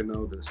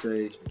 oregano, the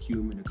sage, the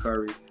cumin, the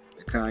curry,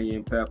 the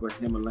cayenne pepper,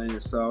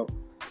 Himalayan salt,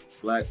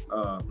 black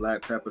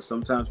pepper,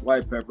 sometimes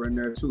white pepper in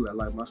there too. I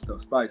like my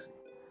stuff spicy.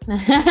 You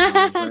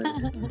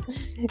know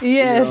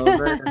Yes. You know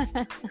what I'm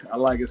saying? I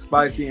like it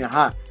spicy and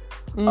hot.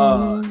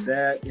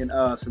 That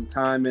and some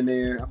thyme in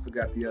there. I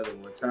forgot the other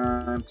one.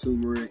 Thyme,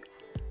 turmeric.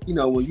 You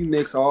know, when you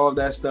mix all of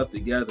that stuff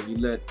together, you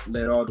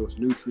let all those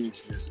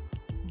nutrients just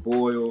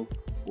boil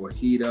or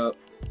heat up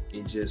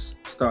and just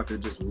start to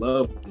just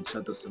love each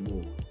other some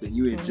more. Then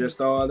you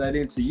ingest all that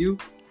into you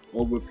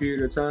over a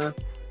period of time.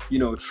 You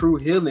know, true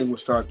healing will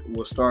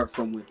start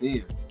from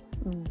within.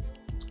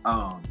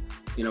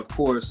 And of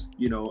course,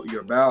 you know,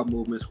 your bowel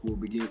movements will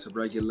begin to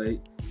regulate.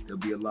 They'll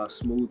be a lot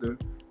smoother.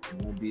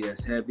 It won't be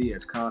as heavy,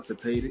 as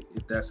constipated,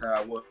 if that's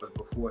how it was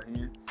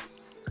beforehand.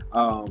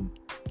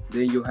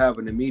 Then you'll have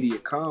an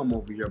immediate calm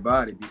over your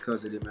body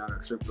because of the amount of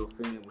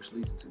tryptophan, which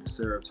leads into the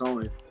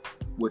serotonin,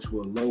 which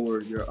will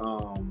lower your,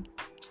 I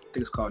think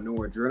it's called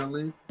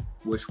noradrenaline,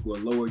 which will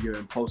lower your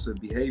impulsive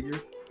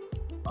behavior.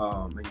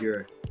 And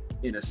your,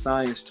 in a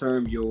science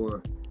term,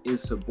 your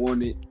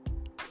insubordinate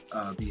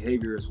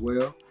behavior as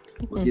well.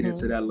 We'll get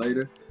into that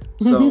later.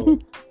 So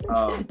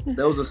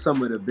those are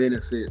some of the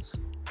benefits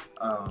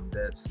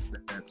that's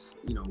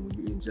you know, when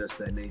you ingest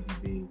that navy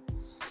bean.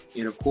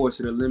 And of course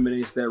it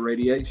eliminates that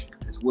radiation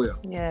as well.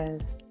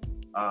 Yes.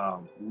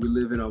 We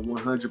live in a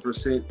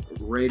 100%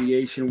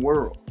 radiation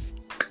world.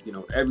 You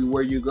know,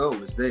 everywhere you go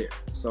is there.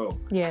 So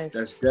yes,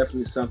 that's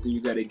definitely something you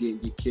got to get in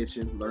your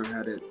kitchen, learn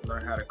how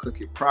to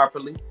cook it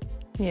properly.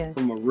 Yes.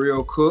 From a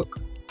real cook.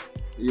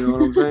 You know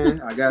what I'm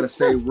saying? I gotta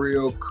say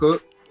real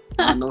cook.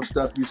 Not no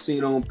stuff you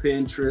seen on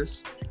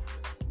Pinterest,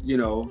 you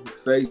know,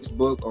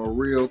 Facebook, or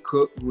real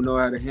cook who know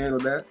how to handle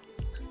that.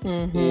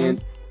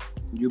 And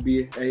you'll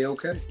be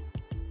A-okay.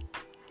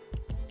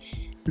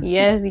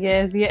 Yes.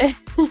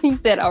 He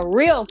said a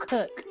real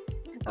cook.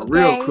 A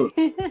real cook.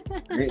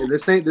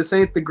 This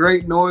ain't the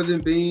Great Northern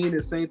Bean.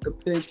 This ain't the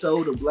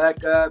pinto, the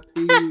black eyed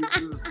peas.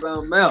 This is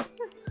something else.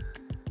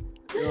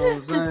 You know what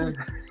I'm saying?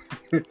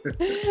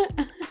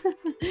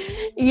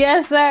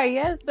 Yes, sir.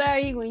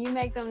 When you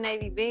make them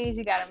navy beans,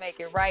 you gotta make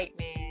it right,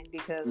 man.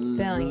 Because I'm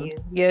telling you,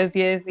 yes.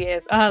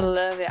 I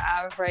love it.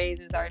 Our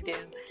praises are due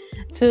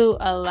to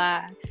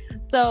Allah.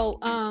 So,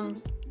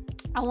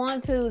 I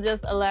want to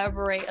just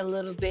elaborate a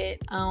little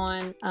bit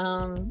on,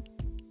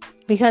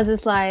 because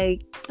it's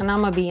like, and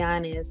I'm gonna be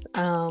honest,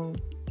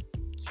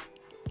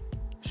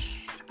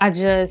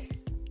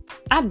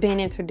 I've been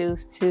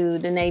introduced to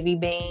the navy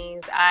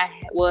beans. I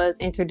was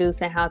introduced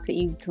to How to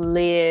Eat to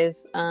Live,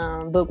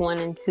 book 1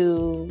 and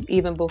 2,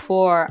 even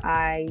before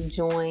I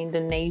joined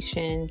the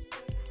nation.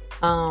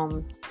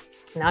 And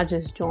I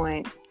just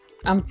joined.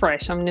 I'm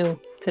fresh. I'm new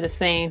to the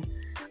scene.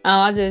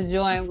 I just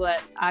joined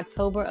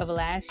October of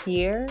last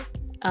year.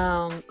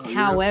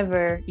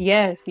 However,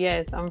 yes,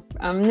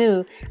 I'm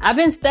new. I've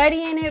been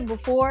studying it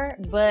before,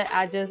 but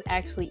I just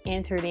actually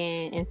entered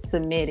in and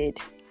submitted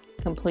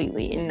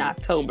completely in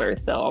October.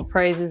 So all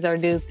praises are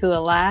due to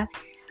Allah.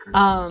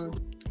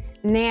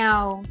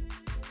 Now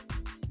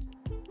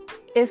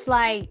it's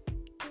like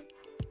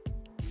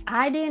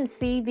I didn't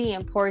see the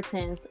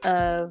importance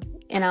of,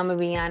 and I'm gonna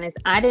be honest,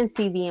 I didn't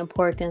see the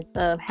importance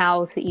of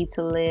how to eat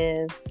to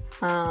live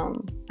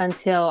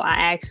until I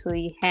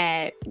actually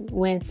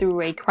went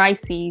through a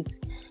crisis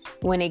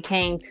when it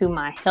came to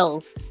my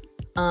health.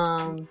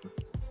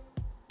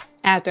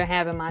 After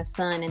having my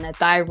son and the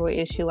thyroid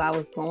issue I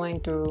was going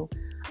through,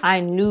 I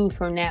knew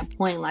from that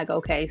point, like,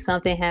 okay,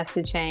 something has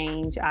to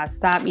change. I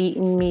stopped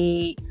eating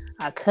meat.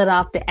 I cut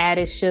off the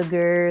added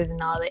sugars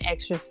and all the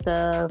extra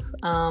stuff.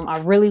 I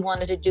really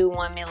wanted to do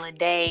 1 meal a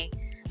day,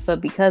 but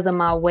because of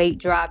my weight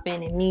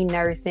dropping and me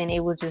nursing,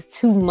 it was just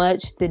too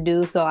much to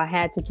do. So I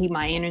had to keep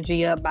my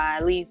energy up by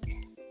at least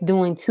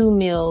doing 2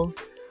 meals.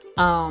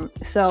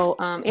 So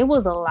it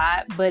was a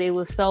lot, but it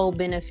was so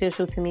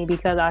beneficial to me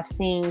because I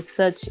seen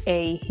such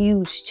a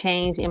huge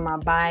change in my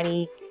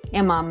body,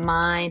 in my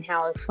mind,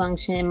 how it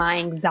functioned, my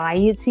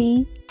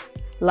anxiety.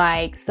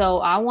 Like, so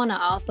I want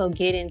to also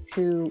get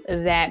into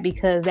that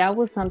because that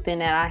was something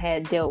that I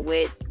had dealt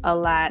with a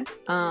lot,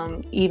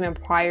 even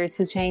prior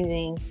to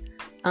changing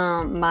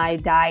my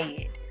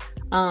diet.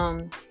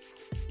 Prior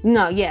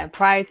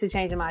to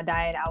changing my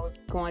diet, I was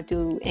going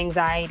through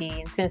anxiety.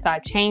 And since I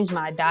changed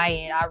my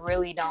diet, I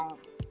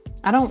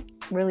don't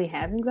really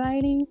have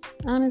anxiety,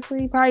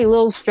 honestly. Probably a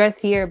little stress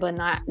here, but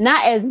not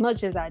as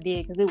much as I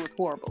did because it was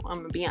horrible. I'm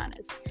going to be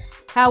honest.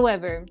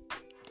 However,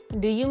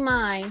 do you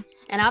mind,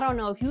 and I don't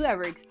know if you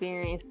ever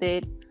experienced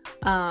it,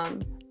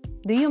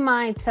 do you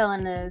mind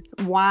telling us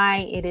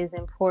why it is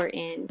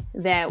important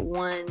that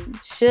one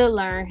should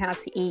learn how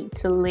to eat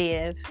to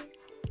live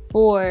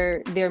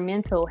for their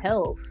mental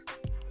health?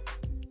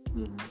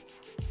 Mm-hmm.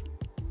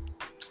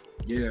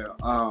 Yeah,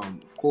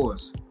 of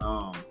course.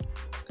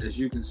 As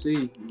you can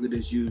see, you could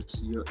just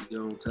use your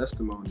own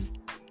testimony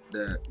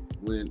that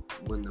when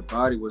the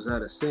body was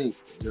out of sync,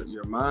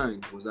 your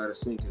mind was out of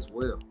sync as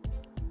well,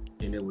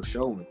 and it was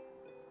showing.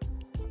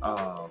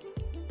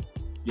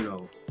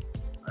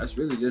 That's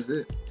really just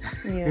it.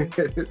 Yeah.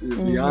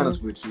 To be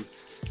honest with you,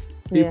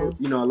 people,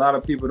 a lot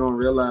of people don't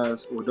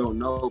realize or don't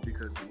know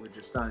because we're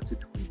just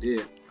scientifically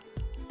dead.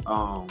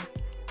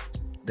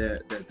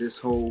 That this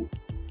whole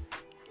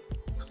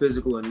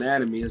physical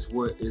anatomy is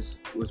what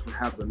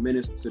have the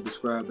minister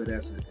describe it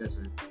as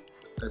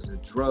a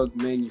drug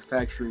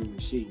manufacturing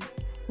machine.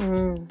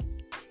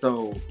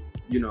 So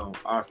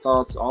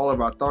all of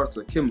our thoughts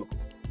are chemical.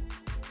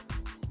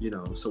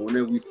 So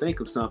whenever we think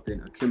of something,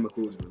 a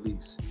chemical is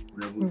released.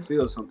 Whenever we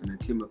feel something, a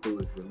chemical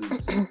is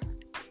released.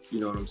 You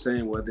know what I'm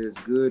saying? Whether it's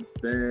good,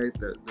 bad,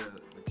 the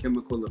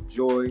chemical of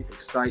joy,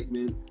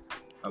 excitement,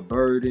 a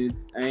burden,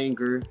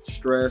 anger,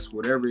 stress,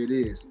 whatever it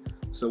is.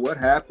 So what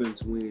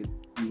happens when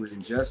you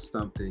ingest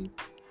something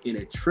and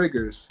it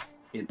triggers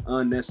an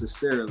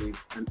unnecessary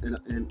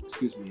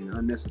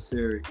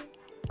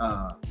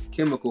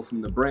chemical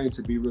from the brain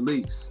to be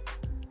released?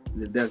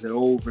 And it does it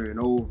over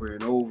and over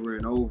and over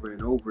and over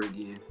and over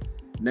again.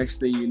 Next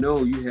thing you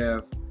know, you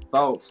have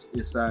thoughts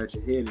inside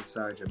your head,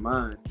 inside your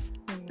mind,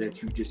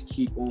 that you just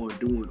keep on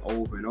doing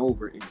over and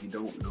over, and you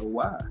don't know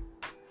why.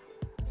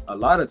 A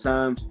lot of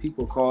times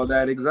people call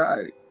that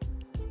anxiety.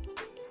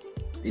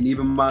 And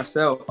even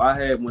myself, I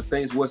had, when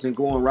things wasn't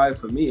going right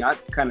for me, I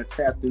kind of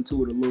tapped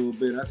into it a little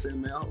bit. I said,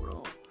 man, hold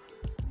on.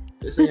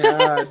 This ain't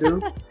how I do.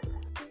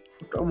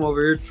 I'm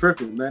over here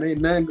tripping, man.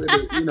 Ain't nothing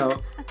good,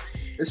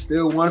 it's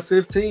still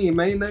 1:15,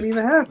 man. Ain't nothing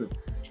even happened.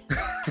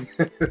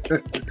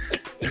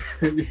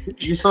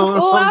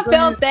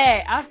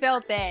 I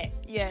felt that.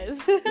 Yes.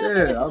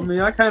 Yeah, I mean,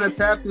 I kind of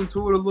tapped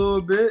into it a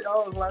little bit. I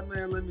was like,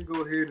 man, let me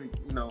go ahead and,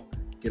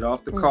 get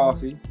off the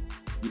coffee.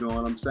 You know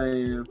what I'm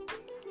saying?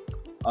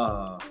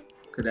 Cause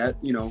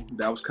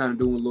that was kind of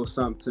doing a little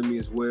something to me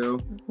as well.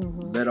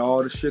 Let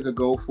all the sugar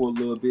go for a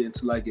little bit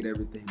until I get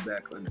everything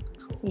back under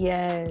control.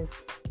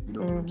 Yes. You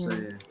know what I'm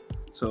saying?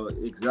 So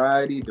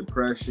anxiety,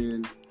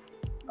 depression,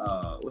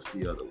 what's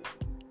the other one?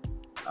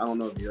 I don't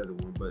know the other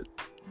one, but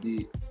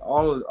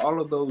all of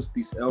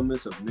these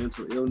ailments of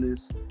mental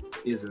illness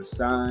is a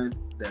sign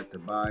that the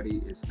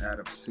body is out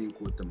of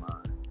sync with the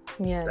mind.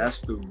 Yeah. That's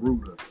the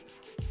root of it.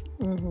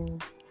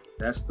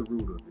 That's the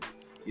root of it.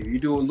 If you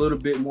do a little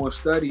bit more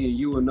studying,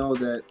 you will know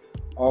that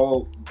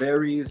all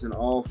berries and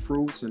all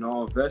fruits and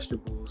all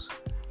vegetables,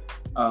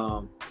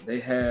 they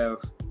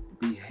have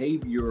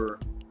behavior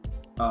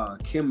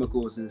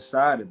chemicals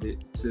inside of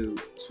it to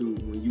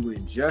when you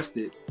ingest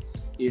it,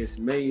 it's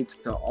made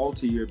to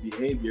alter your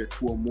behavior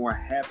to a more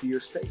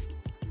happier state.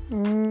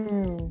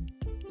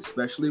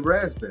 Especially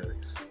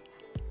raspberries.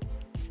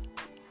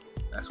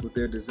 That's what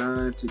they're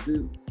designed to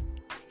do.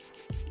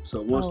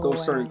 So once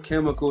certain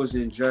chemicals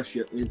get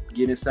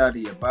inside of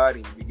your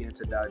body and begin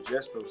to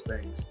digest those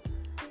things,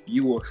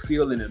 you will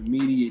feel an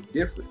immediate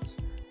difference.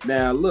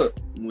 Now look,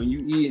 when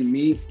you eat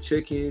meat,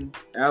 chicken,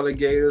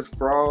 alligators,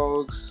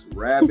 frogs,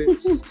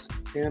 rabbits,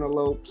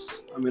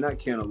 cantaloupes. I mean, not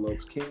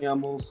cantaloupes,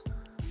 camels,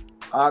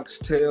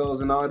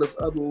 oxtails, and all this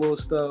other little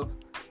stuff.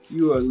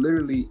 You are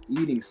literally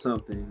eating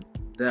something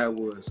that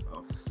was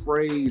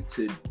afraid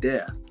to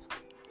death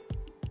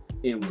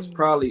and was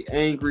probably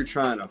angry,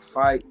 trying to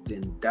fight,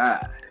 then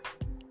died.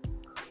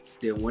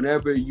 Then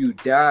whenever you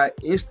die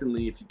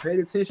instantly, if you paid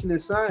attention in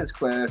science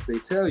class, they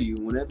tell you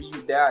whenever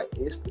you die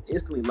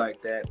instantly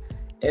like that,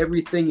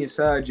 everything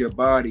inside your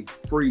body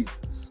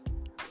freezes,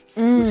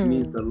 which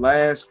means the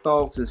last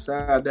thoughts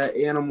inside that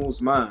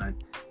animal's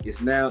mind is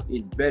now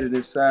embedded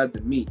inside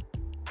the meat.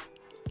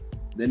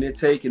 Then they're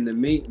taking the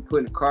meat and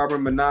putting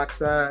carbon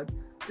monoxide.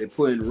 They're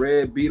putting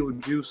red beetle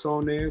juice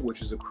on there,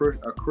 which is a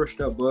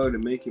crushed up bug to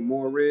make it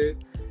more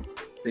red.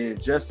 They're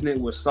ingesting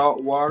it with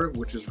salt water,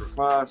 which is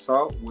refined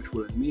salt, which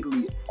will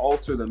immediately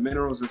alter the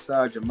minerals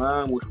inside your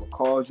mind, which will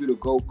cause you to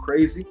go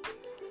crazy.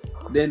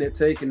 Then they're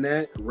taking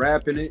that,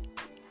 wrapping it,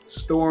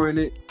 storing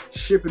it,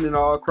 shipping it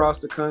all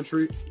across the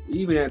country,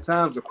 even at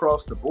times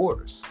across the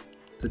borders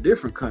to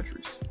different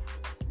countries.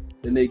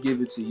 Then they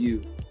give it to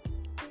you,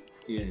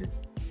 and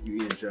you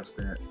ingest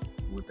that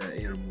with that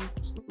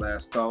animal's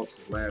last thoughts,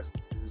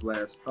 his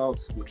last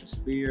thoughts, which is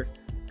fear,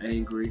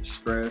 angry,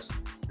 stress,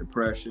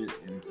 depression,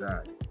 and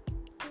anxiety.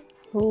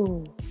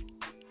 Ooh.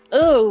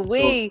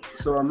 Ooh,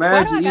 So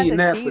imagine eating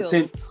that for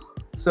 10.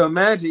 So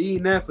imagine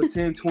eating that for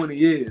 10, 20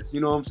 years. You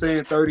know what I'm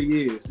saying? 30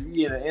 years. You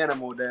eat an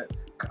animal that,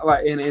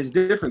 like, and it's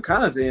different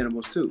kinds of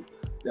animals too.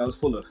 That was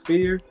full of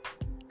fear,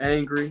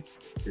 angry,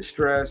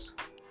 stress,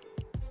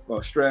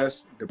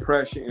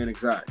 depression, and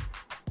anxiety.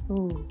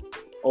 Ooh.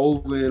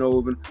 Over and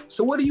over.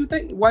 So what do you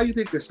think? Why do you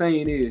think the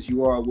saying is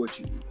 "you are what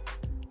you eat"?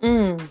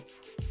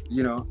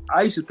 You know,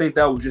 I used to think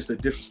that was just a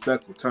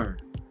disrespectful term.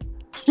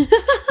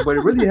 But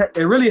it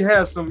really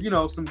has some,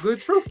 some good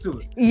truth to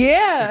it.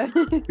 Yeah.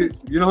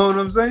 You know what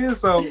I'm saying?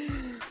 So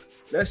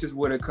that's just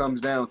what it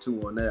comes down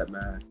to on that,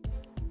 man.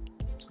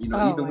 You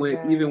know,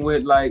 even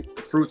with like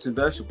fruits and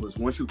vegetables,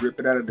 once you rip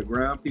it out of the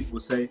ground, people will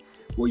say,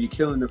 well, you're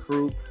killing the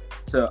fruit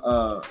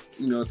to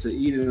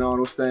eat it and all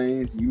those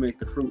things. You make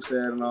the fruit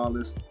sad and all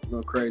this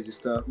little crazy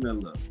stuff. Man,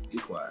 look, be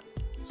quiet.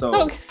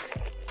 So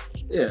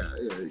yeah,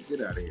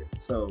 get out of here.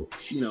 So,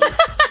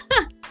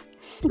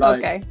 like,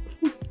 okay.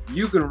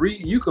 You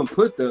can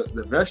put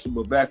the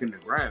vegetable back in the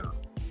ground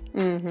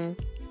and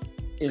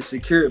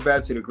secure it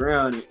back to the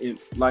ground, and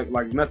like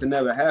nothing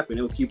ever happened.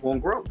 It'll keep on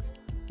growing.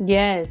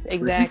 Yes,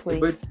 exactly.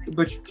 But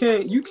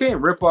you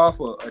can't rip off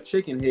a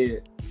chicken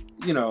head,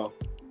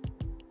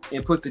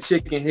 and put the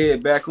chicken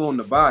head back on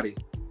the body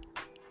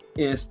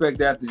and expect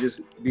that to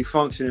just be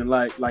functioning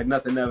like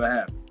nothing ever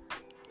happened.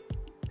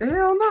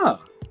 Hell no.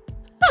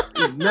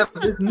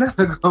 It's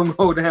never gonna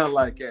go down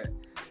like that.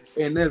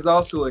 And there's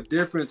also a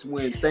difference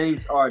when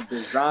things are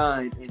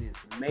designed and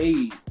it's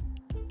made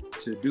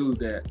to do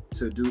that,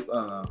 to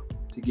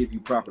give you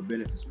proper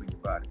benefits for your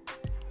body.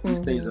 These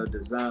things are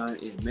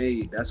designed and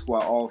made. That's why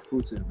all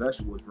fruits and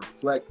vegetables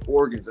reflect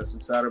organs that's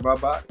inside of our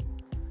body.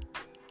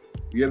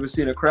 You ever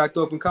seen a cracked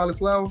open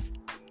cauliflower?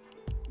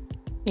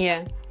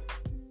 Yeah.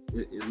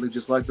 It looks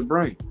just like the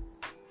brain.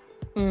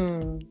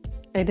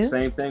 It is.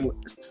 Same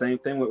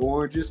thing with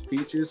oranges,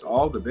 peaches,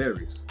 all the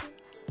berries.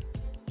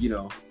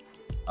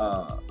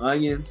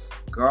 Onions,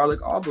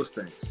 garlic, all those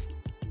things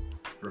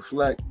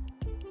reflect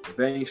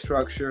vein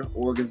structure,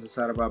 organs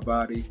inside of our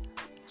body,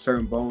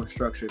 certain bone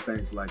structure,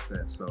 things like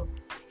that. So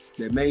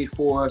they're made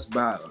for us,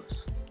 by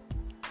us.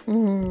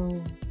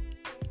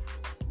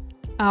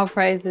 All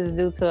praises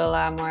due to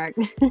Allah, Mark.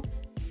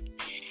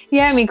 You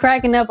had me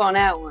cracking up on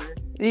that one.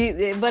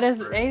 But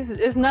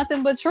it's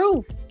nothing but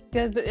truth.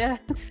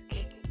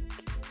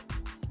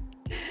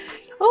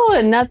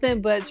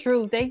 Nothing but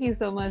truth. Thank you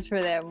so much for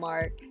that,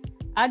 Mark.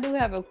 I do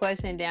have a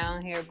question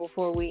down here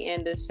before we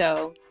end the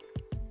show.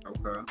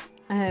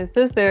 Okay.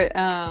 Sister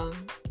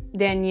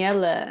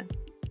Daniela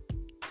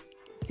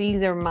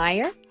Caesar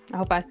Meyer. I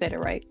hope I said it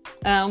right.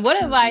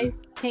 What advice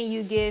can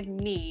you give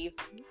me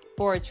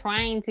for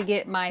trying to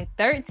get my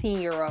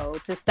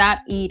 13-year-old to stop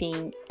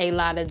eating a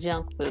lot of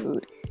junk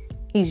food?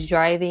 He's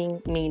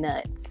driving me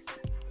nuts.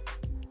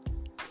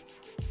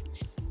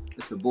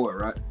 It's a boy,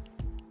 right?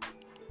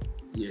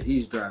 Yeah,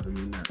 he's driving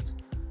me nuts.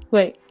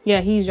 Wait,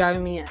 yeah, he's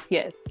driving me nuts.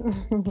 Yes.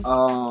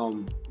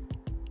 Man,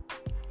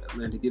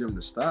 to get him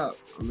to stop,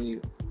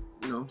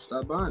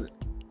 stop buying it.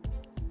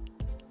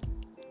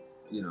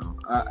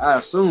 I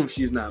assume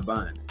she's not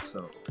buying it,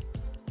 so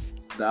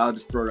I'll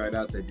just throw that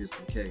out there just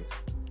in case.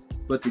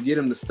 But to get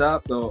him to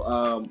stop,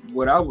 though,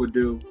 what I would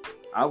do,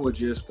 I would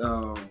just,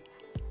 I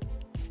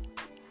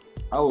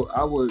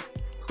would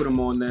put him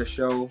on that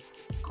show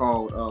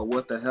called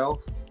What the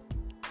Health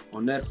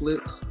on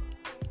Netflix,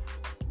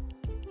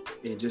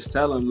 and just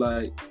tell him,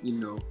 like,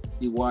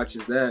 he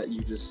watches that,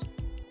 you just,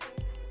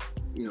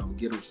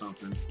 get him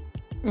something,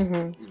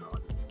 do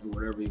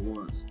whatever he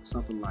wants,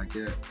 something like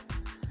that.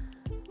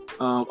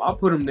 I'll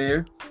put him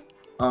there,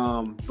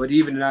 but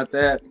even not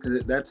that,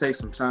 because that takes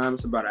some time.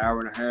 It's about an hour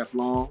and a half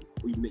long.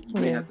 You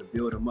may have to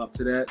build him up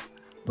to that,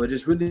 but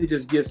just really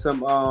just get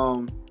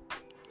some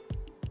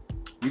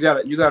You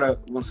gotta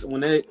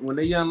when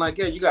they're young like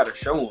that, you gotta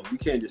show them. You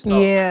can't just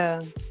talk.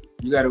 Yeah.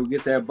 You gotta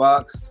get that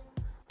box,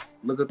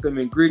 look at them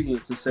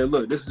ingredients, and say,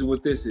 look, this is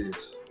what this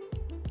is.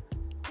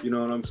 You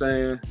know what I'm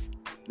saying?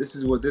 This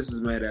is what this is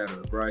made out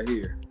of right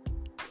here.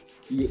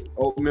 You get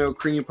oatmeal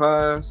cream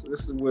pies.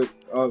 This is where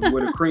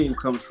the cream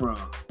comes from.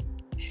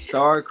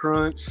 Star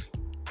Crunch,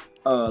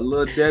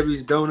 Little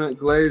Debbie's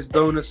glazed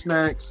donut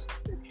snacks.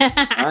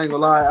 I ain't gonna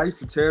lie, I used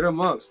to tear them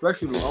up,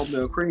 especially the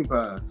oatmeal cream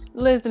pies.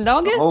 Listen,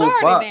 don't get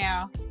started box,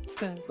 now.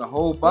 The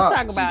whole box.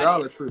 We'll talk about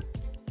Dollar Tree.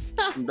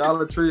 From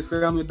Dollar Tree,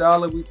 Family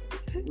Dollar, we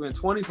went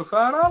 20 for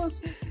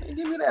 $5. Hey,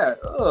 give me that.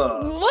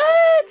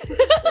 What?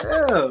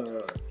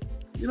 Yeah.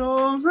 You know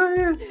what I'm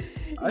saying?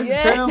 I used to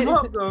tear them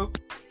up though.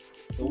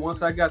 But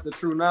once I got the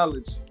true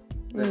knowledge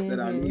that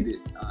I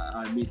needed,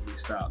 I immediately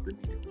stopped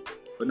immediately.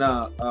 But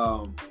now,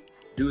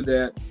 do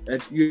that.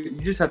 You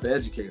just have to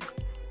educate them.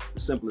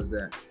 As simple as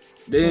that.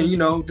 Then you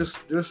know, just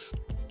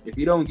if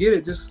you don't get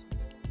it, just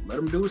let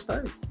him do his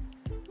thing.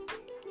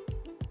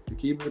 To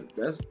keep it,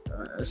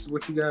 that's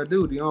what you gotta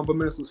do. The Honorable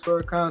Minister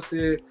Farrakhan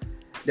said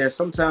that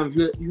sometimes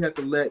you have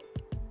to let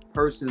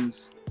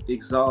persons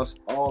exhaust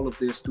all of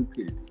their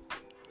stupidity.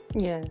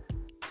 Yeah.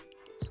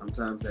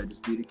 Sometimes that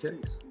just be the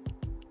case.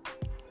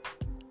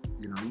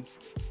 You know.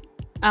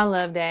 I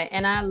love that,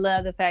 and I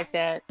love the fact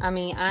that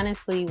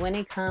honestly, when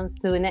it comes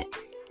to it.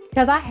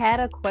 Because I had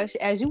a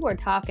question, as you were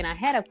talking, I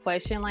had a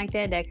question like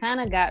that kind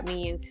of got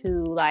me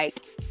into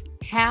like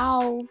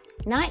how,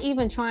 not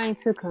even trying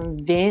to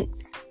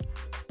convince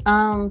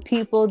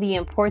people the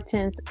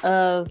importance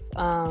of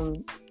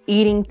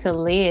eating to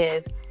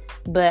live,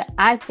 but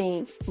I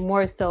think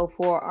more so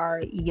for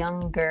our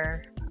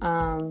younger,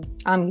 I'm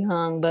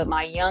young, but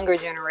my younger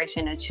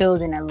generation of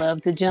children that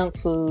love the junk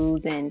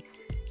foods and,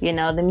 you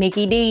know, the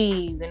Mickey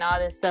D's and all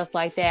this stuff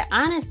like that.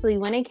 Honestly,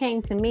 when it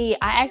came to me,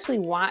 I actually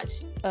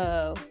watched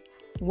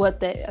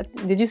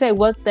did you say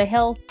What the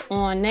Health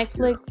on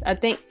Netflix? Yeah. I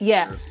think,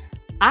 yeah.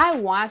 I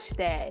watched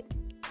that,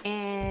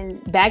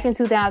 and back in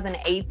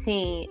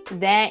 2018,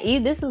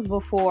 this was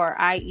before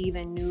I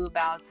even knew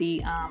about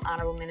the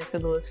Honorable Minister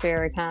Louis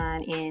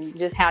Farrakhan and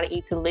just how to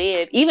eat to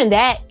live. Even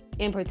that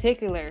in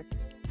particular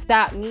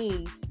stopped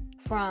me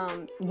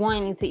from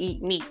wanting to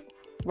eat meat,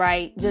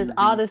 right? Just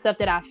all the stuff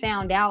that I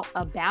found out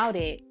about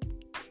it.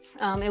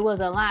 It was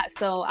a lot.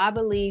 So I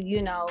believe,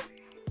 you know,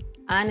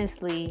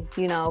 honestly,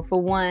 you know,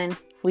 for one,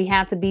 we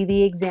have to be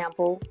the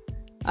example.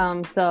 I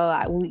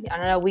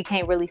know we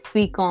can't really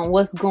speak on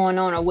what's going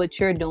on or what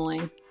you're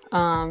doing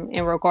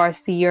in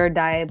regards to your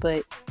diet,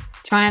 but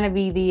trying to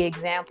be the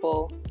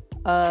example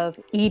of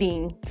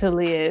eating to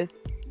live,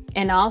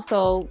 and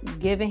also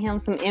giving him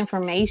some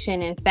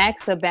information and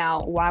facts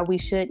about why we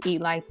should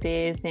eat like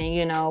this, and,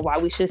 you know, why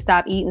we should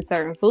stop eating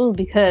certain foods,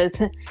 because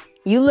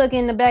you look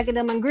in the back of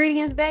them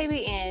ingredients,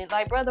 baby, and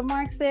like Brother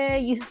Mark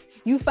said,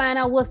 you find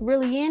out what's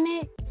really in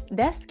it.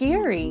 That's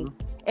scary,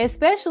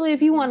 especially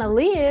if you want to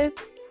live.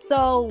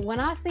 So when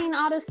I seen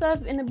all this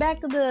stuff in the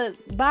back of the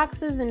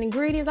boxes and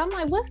ingredients, I'm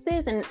like, what's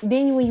this? And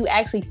then when you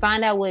actually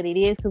find out what it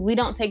is, because we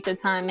don't take the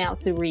time out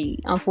to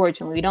read,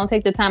 unfortunately. We don't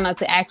take the time out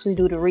to actually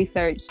do the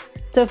research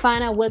to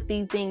find out what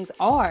these things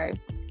are.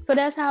 So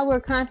that's how we're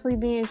constantly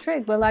being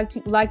tricked. But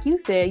like you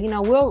said, you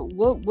know,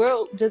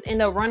 we'll just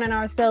end up running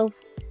ourselves,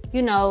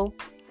 you know,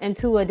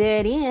 into a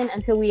dead end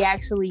until we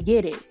actually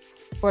get it,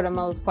 for the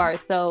most part.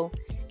 So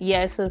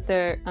yes,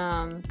 Sister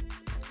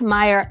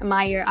Meyer,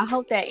 I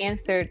hope that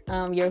answered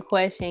your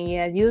question.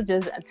 Yeah, you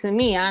just, to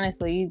me,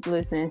 honestly,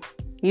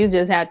 you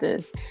just have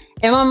to.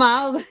 In my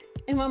mind,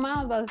 I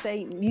was about to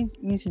say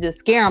you should just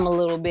scare them a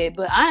little bit.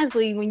 But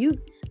honestly, when you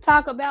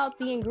talk about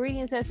the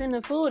ingredients that's in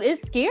the food,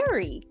 it's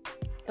scary.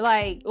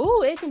 Like,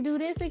 oh, it can do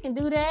this, it can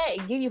do that,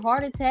 it give you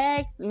heart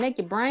attacks, make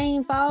your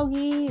brain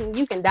foggy,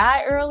 you can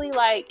die early.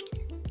 Like,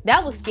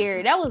 that was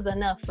scary. That was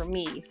enough for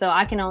me. So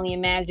I can only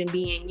imagine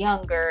being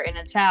younger and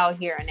a child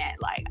hearing that.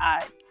 Like,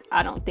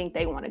 I don't think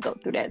they want to go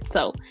through that.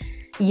 So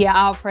yeah,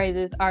 all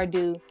praises are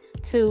due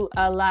to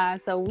Allah.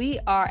 So we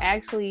are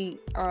actually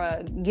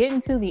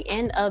getting to the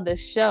end of the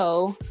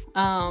show.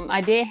 I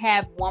did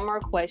have one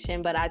more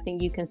question, but I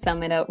think you can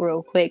sum it up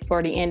real quick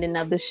for the ending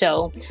of the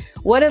show.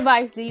 What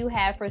advice do you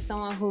have for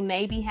someone who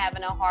may be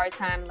having a hard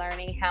time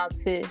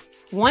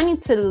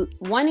wanting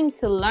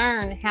to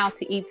learn how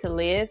to eat to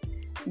live,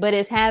 but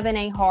is having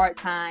a hard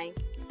time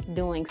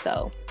doing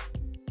so?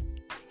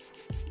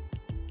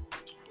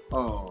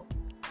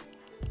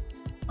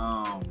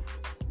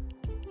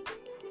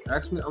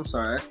 Ask me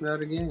that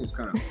again. It's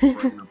kind of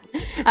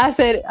I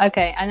said,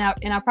 okay, and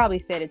I probably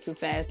said it too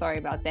fast. Sorry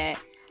about that.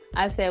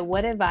 I said,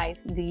 what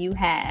advice do you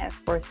have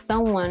for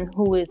someone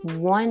who is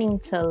wanting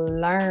to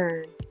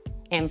learn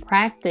and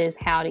practice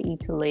how to eat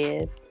to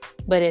live,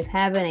 but is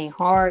having a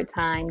hard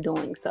time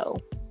doing so?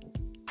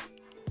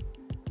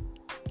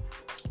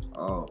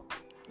 Oh,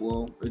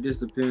 well, it just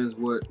depends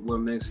what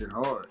makes it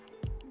hard.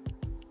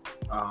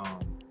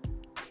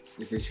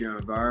 If it's your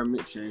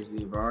environment, change the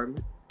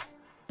environment.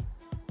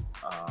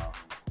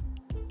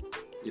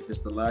 If it's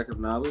the lack of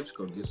knowledge,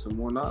 go get some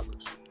more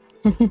knowledge.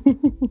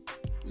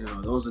 You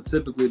those are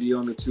typically the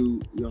only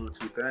two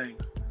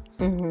things.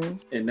 Mm-hmm.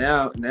 And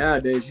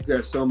nowadays you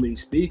got so many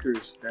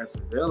speakers that's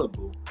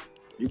available.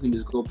 You can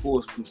just go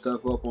pull some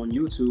stuff up on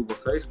YouTube or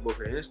Facebook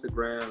or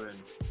Instagram and,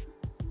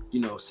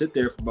 sit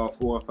there for about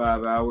 4 or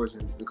 5 hours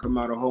and come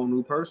out a whole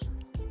new person.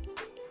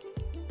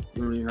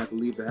 You don't even have to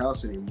leave the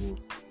house anymore.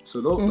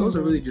 So those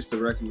are really just the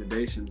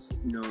recommendations.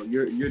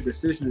 Your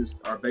decisions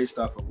are based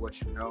off of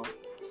what you know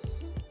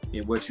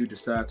and what you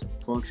decide to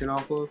function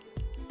off of.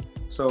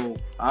 So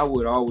I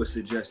would always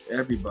suggest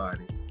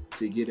everybody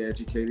to get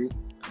educated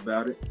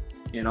about it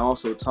and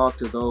also talk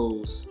to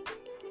those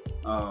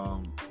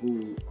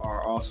who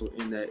are also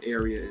in that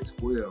area as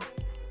well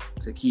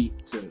to keep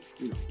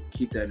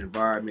that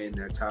environment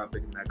and that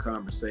topic and that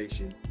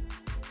conversation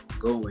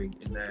going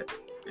in that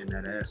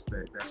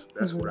aspect.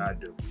 That's what I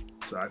do.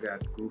 So I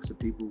got groups of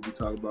people we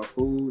talk about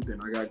food,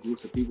 then I got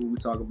groups of people we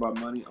talk about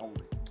money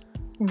only.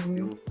 That's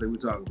the only thing we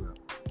talk about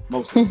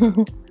most of the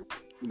time.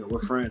 We're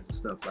friends and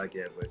stuff like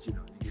that, but you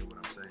get what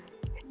I'm saying.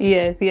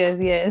 Yes.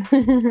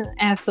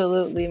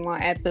 Absolutely,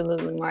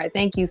 Mark.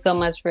 Thank you so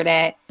much for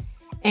that.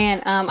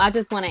 And I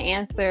just want to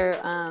answer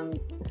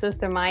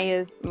Sister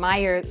Meyer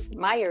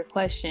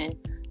question.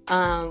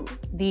 I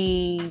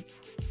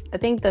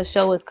think the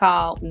show is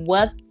called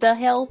What the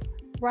Health,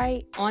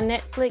 right? On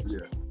Netflix?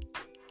 Yeah.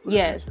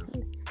 Yes.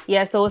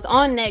 Yeah, so it's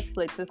on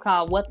Netflix. It's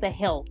called What the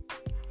Health.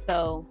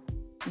 So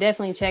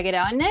definitely check it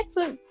out. And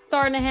Netflix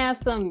starting to have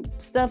some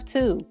stuff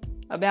too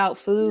about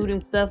food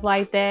and stuff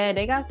like that.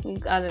 They got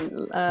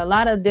a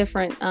lot of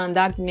different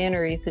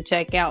documentaries to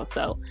check out.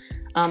 So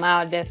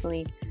I'll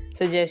definitely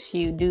suggest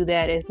you do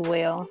that as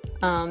well.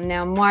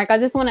 Now, Mark, I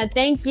just want to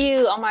thank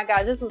you. Oh my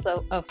gosh, this was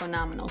a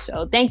phenomenal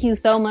show. Thank you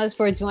so much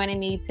for joining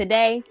me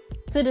today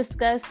to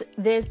discuss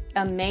this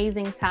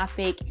amazing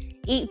topic,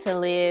 Eat to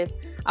Live.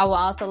 I would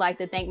also like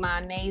to thank my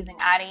amazing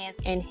audience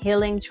and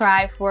Healing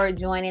Tribe for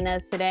joining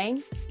us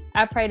today.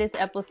 I pray this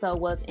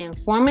episode was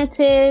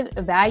informative,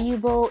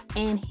 valuable,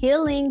 and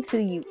healing to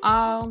you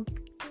all.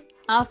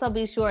 Also,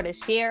 be sure to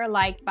share,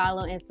 like,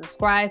 follow, and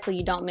subscribe so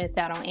you don't miss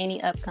out on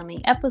any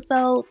upcoming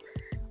episodes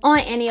on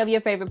any of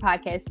your favorite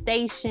podcast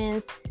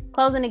stations,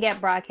 Closing the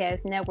Gap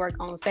Broadcast Network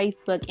on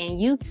Facebook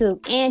and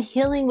YouTube, and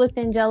Healing with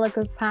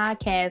Angelica's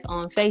podcast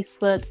on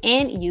Facebook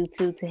and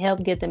YouTube to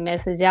help get the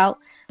message out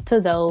to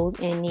those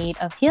in need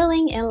of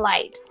healing and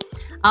light.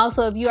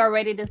 Also, if you are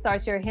ready to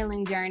start your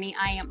healing journey,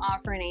 I am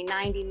offering a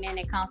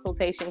 90-minute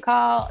consultation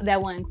call that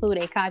will include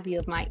a copy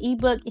of my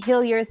ebook,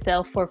 Heal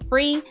Yourself, for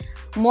free.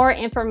 More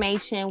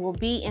information will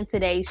be in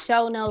today's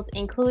show notes,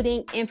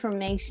 including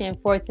information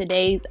for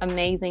today's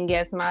amazing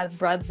guest, my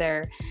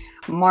brother,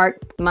 Mark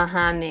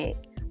Muhammad.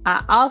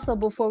 I also,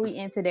 before we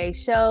end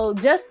today's show,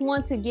 just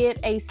want to give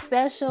a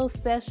special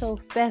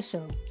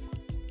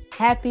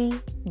happy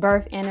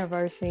birth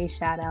anniversary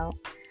shout out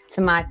to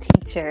my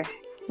teacher,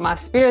 my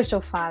spiritual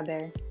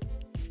father,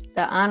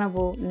 the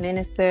Honorable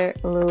Minister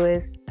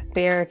Louis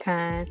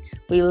Farrakhan.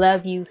 We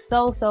love you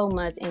so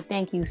much and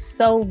thank you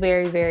so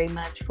very, very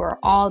much for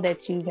all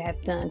that you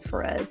have done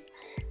for us.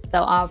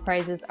 So all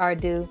praises are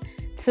due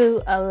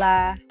to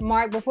Allah.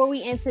 Mark, before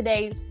we end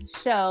today's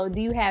show, do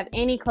you have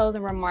any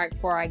closing remark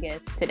for our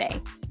guests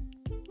today?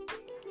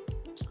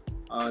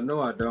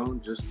 No, I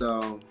don't. Just,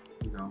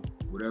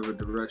 whatever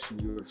direction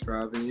you're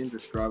striving in,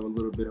 just strive a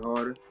little bit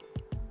harder.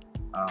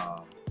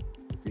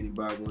 If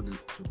anybody wanted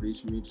to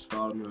reach me, just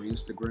follow me on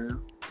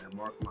Instagram at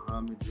Mark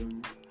Muhammad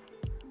Jr.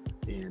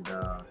 And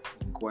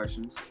any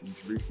questions, you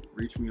should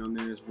reach me on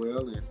there as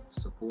well and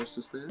support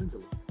Sister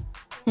Angela.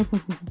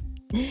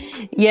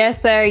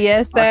 Yes, sir.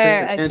 I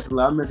said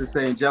Angela. I meant to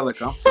say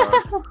Angelica. I'm sorry.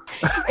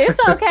 It's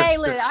okay.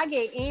 Look, I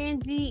get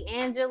Angie,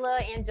 Angela,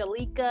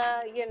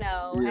 Angelica.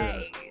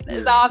 Hey,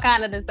 it's all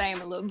kind of the same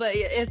a little, but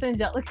it's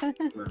Angelica.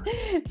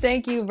 Right.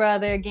 Thank you,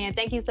 brother. Again,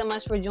 thank you so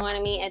much for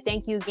joining me, and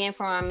thank you again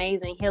for our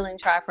amazing Healing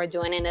Tribe for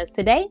joining us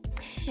today.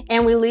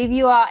 And we leave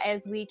you all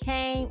as we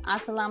came.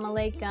 Assalamu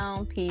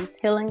alaikum. Peace,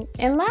 healing,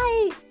 and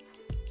light.